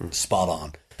spot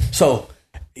on. So,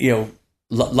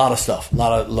 lot of stuff,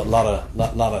 lot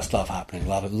of stuff happening,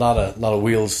 lot of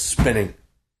wheels spinning.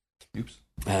 Oops.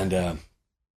 And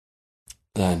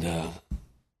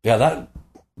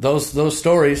those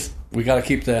stories, we got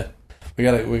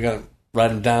to write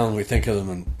them down. We think of them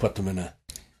and put them in a.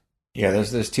 Yeah,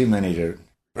 there's too many to.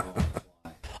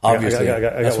 Obviously, I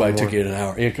got that's why it one took you an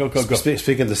hour. Yeah, go.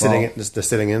 Speaking of the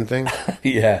sitting in thing,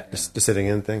 Yeah, the sitting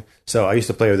in thing. So I used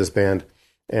to play with this band,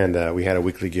 and we had a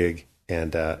weekly gig,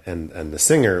 and the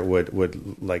singer would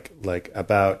like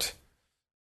about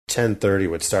 10:30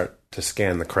 would start to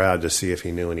scan the crowd to see if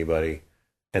he knew anybody,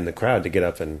 and the crowd to get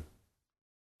up and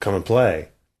come and play,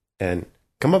 and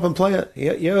come up and play it.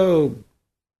 Yo,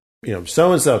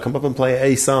 so and so, come up and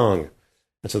play a song.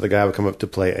 And so the guy would come up to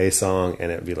play a song,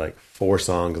 and it would be like 4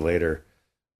 songs later,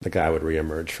 the guy would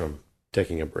reemerge from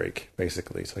taking a break,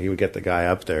 basically. So he would get the guy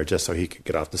up there just so he could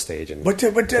get off the stage and. But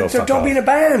don't be in a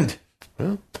band.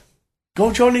 Well,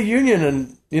 go join a union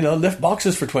and lift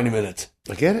boxes for 20 minutes.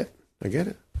 I get it.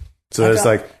 So it's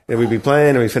like we'd be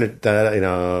playing and we finish,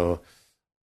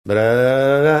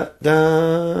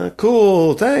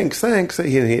 cool, thanks. And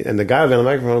the guy would be on the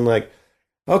microphone like,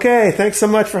 okay, thanks so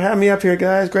much for having me up here,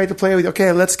 guys. Great to play with you.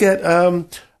 Okay, let's get and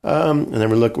then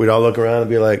we'd all look around and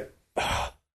be like,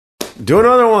 do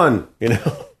another one, and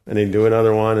then do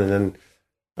another one, and then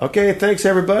okay, thanks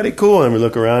everybody, cool. And we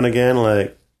look around again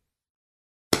like.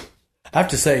 I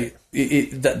have to say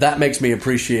that makes me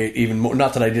appreciate even more.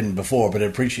 Not that I didn't before,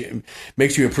 but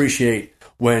makes you appreciate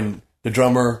when the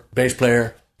drummer, bass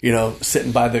player,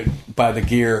 sitting by the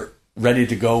gear, ready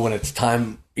to go when it's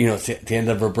time. At the end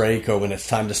of a break or when it's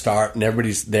time to start, and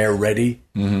everybody's there ready.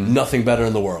 Mm-hmm. Nothing better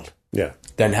in the world. Yeah.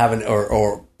 Than having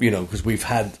because we've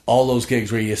had all those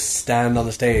gigs where you stand on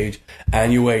the stage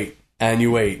and you wait and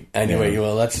you wait and you wait.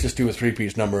 Let's just do a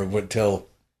 3-piece number until.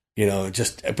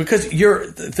 Just because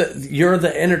you're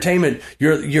the entertainment,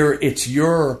 it's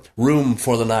your room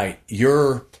for the night.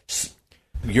 You're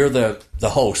the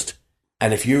host,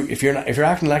 and if you're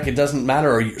acting like it doesn't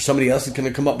matter, or somebody else is going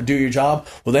to come up and do your job,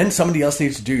 well then somebody else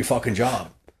needs to do your fucking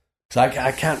job. So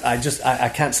I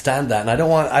can't stand that, and I don't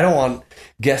want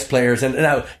guest players. And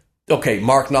now, okay,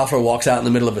 Mark Knopfler walks out in the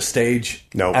middle of a stage.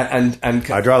 No, and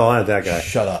I draw the line at that guy.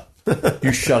 Shut up.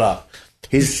 You shut up.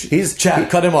 He's Chad,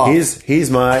 cut him off. He's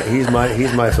my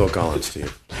Phil Collins to you.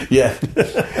 Yeah,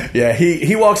 yeah.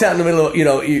 He walks out in the middle of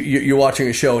you're watching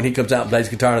a show and he comes out and plays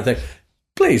guitar and I think,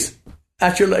 please,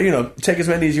 at your take as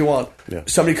many as you want. Yeah.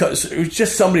 Somebody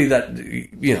just somebody that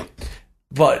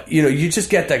but you just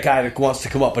get that guy that wants to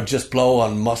come up and just blow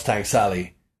on Mustang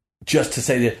Sally. Just to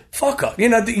say that, fuck up.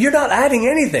 You're not adding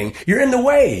anything. You're in the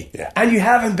way, and you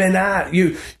haven't been at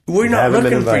you. We're not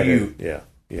looking for you. Yeah.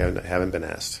 You haven't been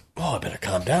asked. Oh, I better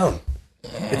calm down.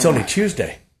 It's only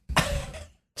Tuesday.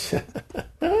 Seems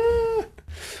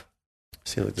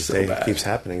like this day keeps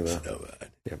happening, though. So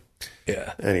bad.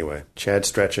 Yeah. Anyway, Chad's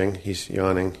stretching. He's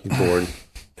yawning. He's bored.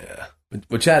 Yeah.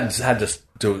 But Chad's had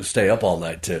to stay up all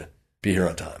night to be here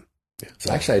on time. Yeah.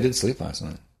 So. Actually, I did sleep last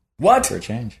night. What? For a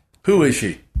change. Who is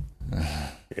she?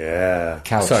 Yeah.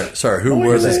 Couch. Sorry. Who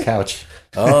were this couch?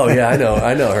 Oh, yeah, I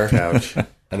know her. Couch.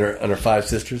 And her 5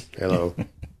 sisters. Hello.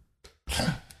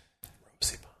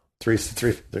 Three.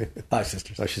 5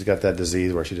 sisters. Like she's got that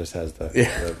disease where she just has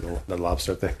the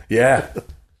lobster thing. Yeah.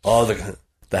 Oh, the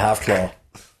half claw.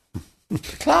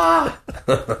 Claw.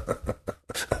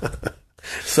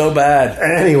 So bad.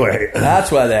 Anyway,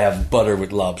 that's why they have butter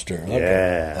with lobster. Okay.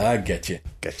 Yeah, I get you.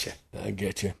 I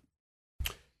get you.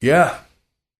 Yeah.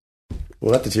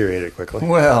 Well, that deteriorated quickly.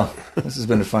 Well, this has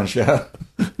been a fun show.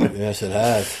 Yes, it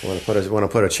has. Want to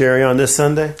put a cherry on this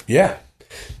Sunday? Yeah,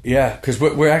 because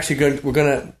we're actually going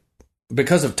to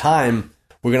because of time,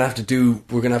 we're gonna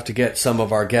have to get some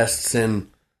of our guests in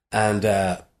and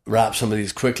wrap some of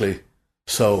these quickly.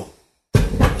 So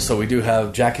we do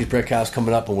have Jackie's Brickhouse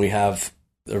coming up, and we have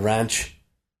the Ranch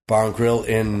Bar and Grill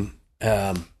in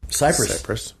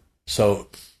Cyprus. So,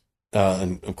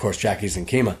 and of course, Jackie's in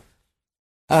Kemah.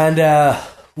 And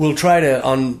we'll try to,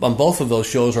 on both of those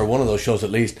shows, or one of those shows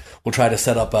at least, we'll try to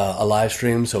set up a live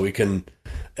stream so we can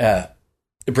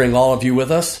bring all of you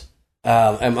with us.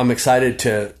 I'm excited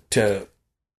to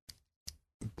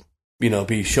be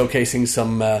showcasing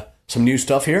some new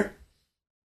stuff here.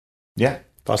 Yeah.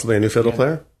 Possibly a new fiddle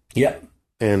player. Yep.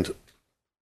 And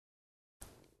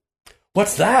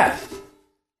what's that?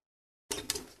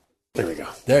 there we go.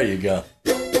 There you go.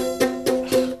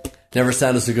 Never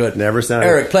sounded so good. Never sounded.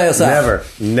 Eric, play us out.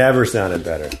 Never sounded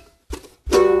better.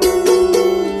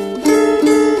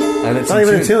 And it's not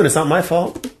even a tune. It's not my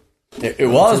fault. It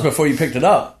was before you picked it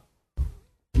up.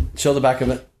 Show the back of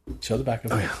it. Show the back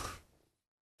of it. Oh yeah.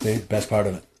 See, best part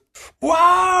of it.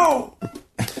 Wow.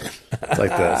 It's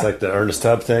like the Ernest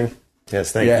Tubb thing.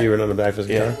 Yes, thank you written on the back of his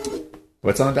guitar.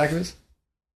 What's on the back of his?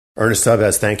 Ernest Tubb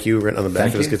has "thank you" written on the back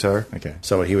of his guitar. Okay.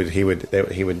 So he would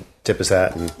tip his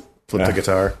hat and flip the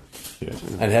guitar.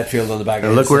 And Hetfield on the back.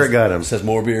 And look where it got him. Says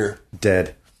more beer.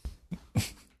 Dead.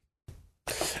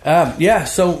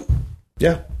 So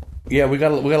we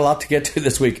got a lot to get to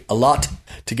this week. A lot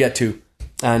to get to,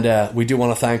 and we do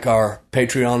want to thank our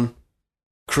Patreon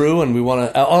crew, and we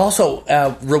want to also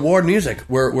Reward Music.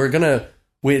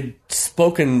 We'd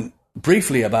spoken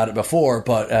briefly about it before,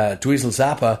 but Dweezil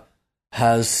Zappa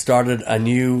has started a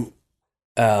new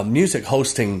music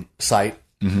hosting site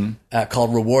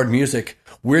called Reward Music.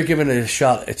 We're giving it a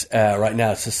shot. It's right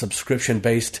now. It's a subscription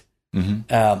based thing.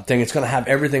 It's going to have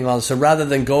everything on. So rather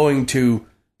than going to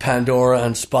Pandora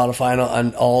and Spotify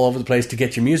and all over the place to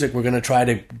get your music, we're going to try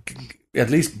to, at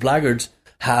least Blaggards,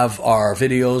 have our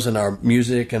videos and our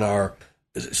music and our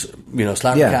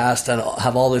Slappercast and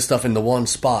have all this stuff in the one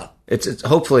spot. It's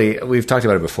hopefully, we've talked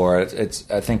about it before.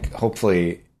 I think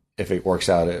hopefully if it works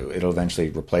out, it'll eventually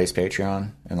replace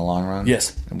Patreon in the long run.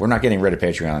 Yes. And we're not getting rid of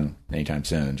Patreon anytime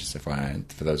soon, just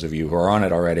FYI, for those of you who are on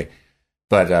it already.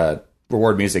 But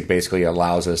Reward Music basically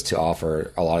allows us to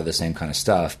offer a lot of the same kind of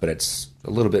stuff, but it's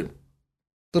a little bit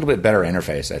better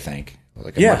interface, I think.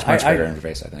 Like a much better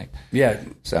interface, I think. Yeah.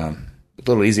 So a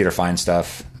little easier to find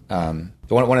stuff. One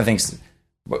of the things,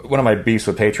 one of my beefs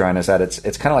with Patreon is that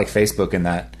it's kind of like Facebook in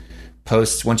that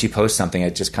once you post something,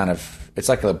 it just kind of, it's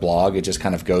like a blog. It just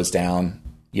kind of goes down,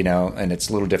 and it's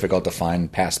a little difficult to find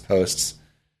past posts.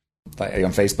 Like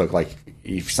on Facebook, like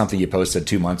if something you posted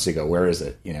 2 months ago, where is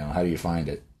it? How do you find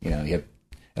it? You have,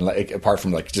 and apart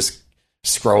from like just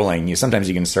scrolling, sometimes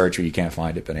you can search or you can't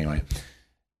find it. But anyway,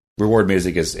 Reward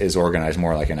Music is organized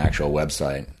more like an actual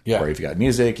website where you've got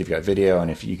music, you've got video,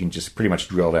 and if you can just pretty much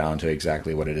drill down to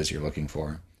exactly what it is you're looking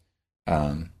for.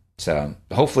 So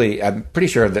hopefully, I'm pretty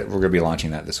sure that we're going to be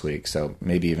launching that this week. So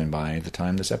maybe even by the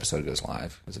time this episode goes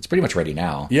live, because it's pretty much ready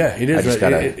now. Yeah, it is. I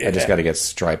just got to get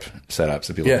Stripe set up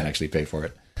so people can actually pay for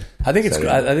it. I think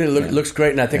it looks great,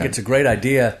 and I think it's a great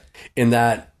idea in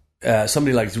that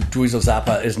somebody like Dweezil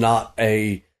Zappa is not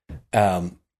a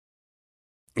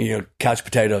couch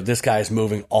potato. This guy is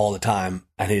moving all the time,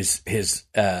 and his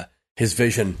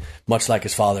vision, much like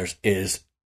his father's, is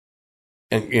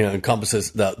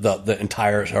encompasses the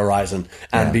entire horizon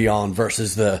and beyond.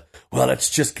 Versus let's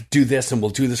just do this and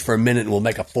we'll do this for a minute and we'll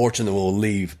make a fortune and we'll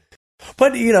leave.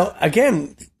 But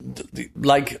again,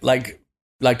 like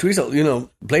Dweezil,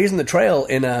 blazing the trail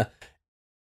in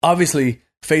obviously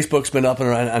Facebook's been up and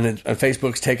around, and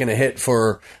Facebook's taken a hit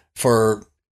for I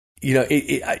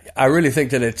really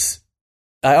think that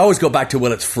I always go back to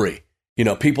it's free.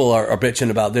 People are bitching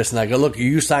about this, and I go, look,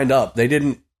 you signed up. They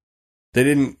didn't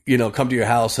come to your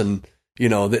house and,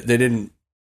 they didn't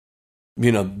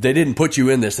put you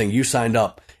in this thing. You signed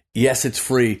up. Yes, it's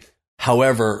free.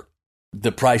 However,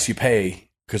 the price you pay,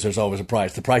 because there's always a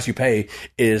price, the price you pay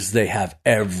is they have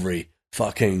every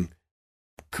fucking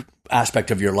aspect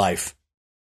of your life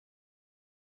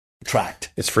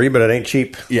tracked. It's free, but it ain't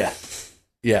cheap. Yeah.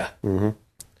 Yeah. Mm-hmm.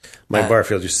 Mike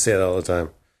Barfield used to say it all the time.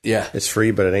 Yeah. It's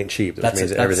free, but it ain't cheap. That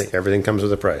means everything comes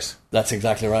with a price. That's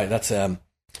exactly right. That's,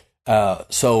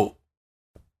 so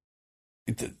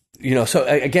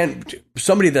again,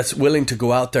 somebody that's willing to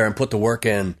go out there and put the work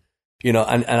in,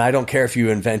 and I don't care if you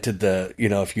invented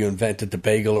the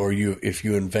bagel or if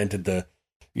you invented the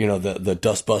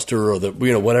dustbuster or the,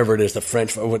 whatever it is, the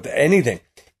French, anything,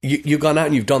 you've gone out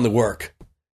and you've done the work.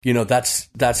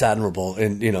 That's admirable.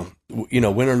 And,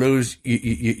 win or lose,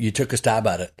 you took a stab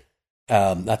at it.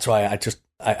 That's why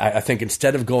I think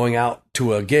instead of going out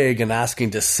to a gig and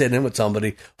asking to sit in with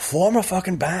somebody, form a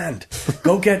fucking band.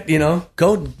 Go get,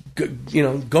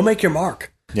 go make your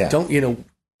mark. Yeah.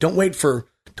 Don't wait for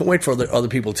the other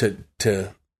people to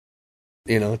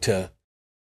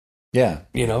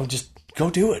just go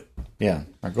do it. Yeah.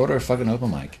 Or go to a fucking open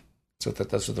mic.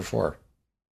 That's what they're for.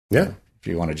 Yeah. If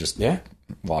you want to just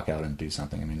walk out and do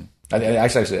something. I mean,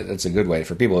 actually, that's a good way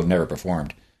for people who have never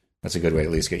performed. That's a good way to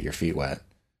at least get your feet wet.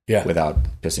 Yeah. Without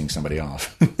pissing somebody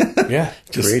off. Yeah.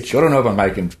 Just go to an open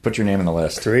mic and put your name in the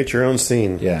list. Create your own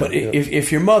scene. Yeah. But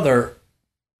if your mother,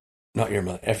 not your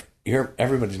mother, if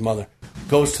everybody's mother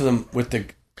goes to them with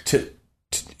to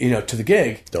the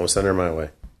gig, Don't send her my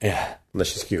way. Yeah. Unless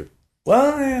she's cute.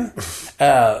 Well,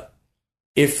 yeah.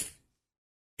 If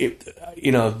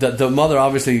the mother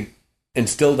obviously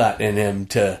instilled that in him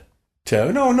to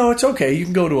no, it's okay. You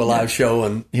can go to a live show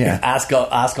and ask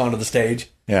onto the stage.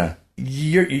 Yeah.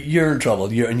 You're in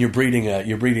trouble. You're breeding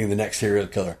the next serial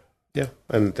killer. Yeah,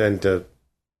 and then to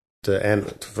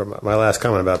end from my last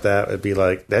comment about that, it'd be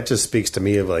like that just speaks to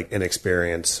me of like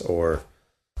inexperience or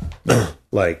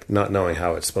like not knowing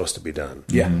how it's supposed to be done.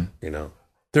 Yeah,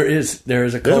 there is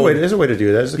a code. There's a way to do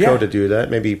that. There's a code to do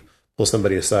that. Maybe pull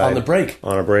somebody aside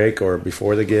on a break or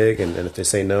before the gig, and if they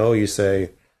say no, you say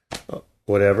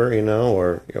whatever,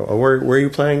 or where are you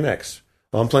playing next?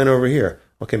 Oh, I'm playing over here.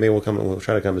 Okay, maybe we'll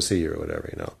try to come to see you or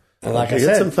whatever, And like I get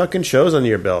said, some fucking shows under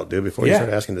your belt, dude, before you start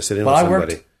asking to sit in with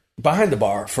somebody. I worked behind the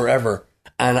bar forever,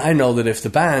 and I know that if the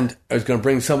band is going to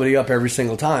bring somebody up every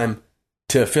single time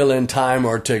to fill in time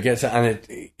or to get, and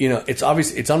it's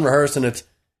obvious, it's unrehearsed, and it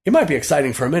might be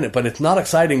exciting for a minute, but it's not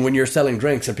exciting when you're selling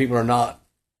drinks and people are not,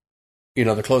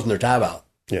 they're closing their tab out.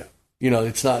 Yeah.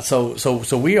 It's not so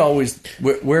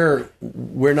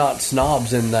we're not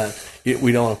snobs in that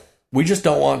we just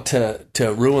don't want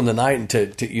to ruin the night and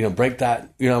to break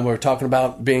that. We're talking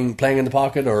about playing in the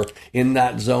pocket or in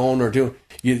that zone or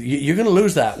you're going to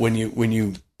lose that when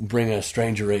you bring a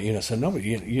stranger in. So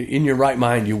nobody in your right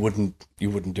mind you wouldn't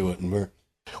do it, and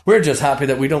we're just happy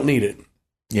that we don't need it.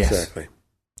 Yes. Exactly.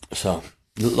 So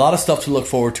a lot of stuff to look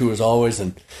forward to as always,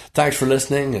 and thanks for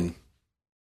listening and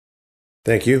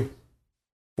thank you.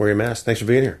 Wear your mask. Thanks for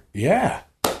being here. Yeah.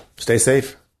 Stay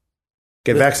safe.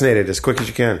 Get vaccinated as quick as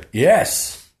you can.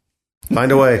 Yes.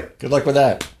 Find a way. Good luck with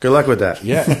that. Good luck with that.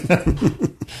 Yeah.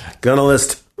 Gun a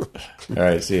list. All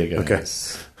right. See you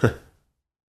guys. Okay.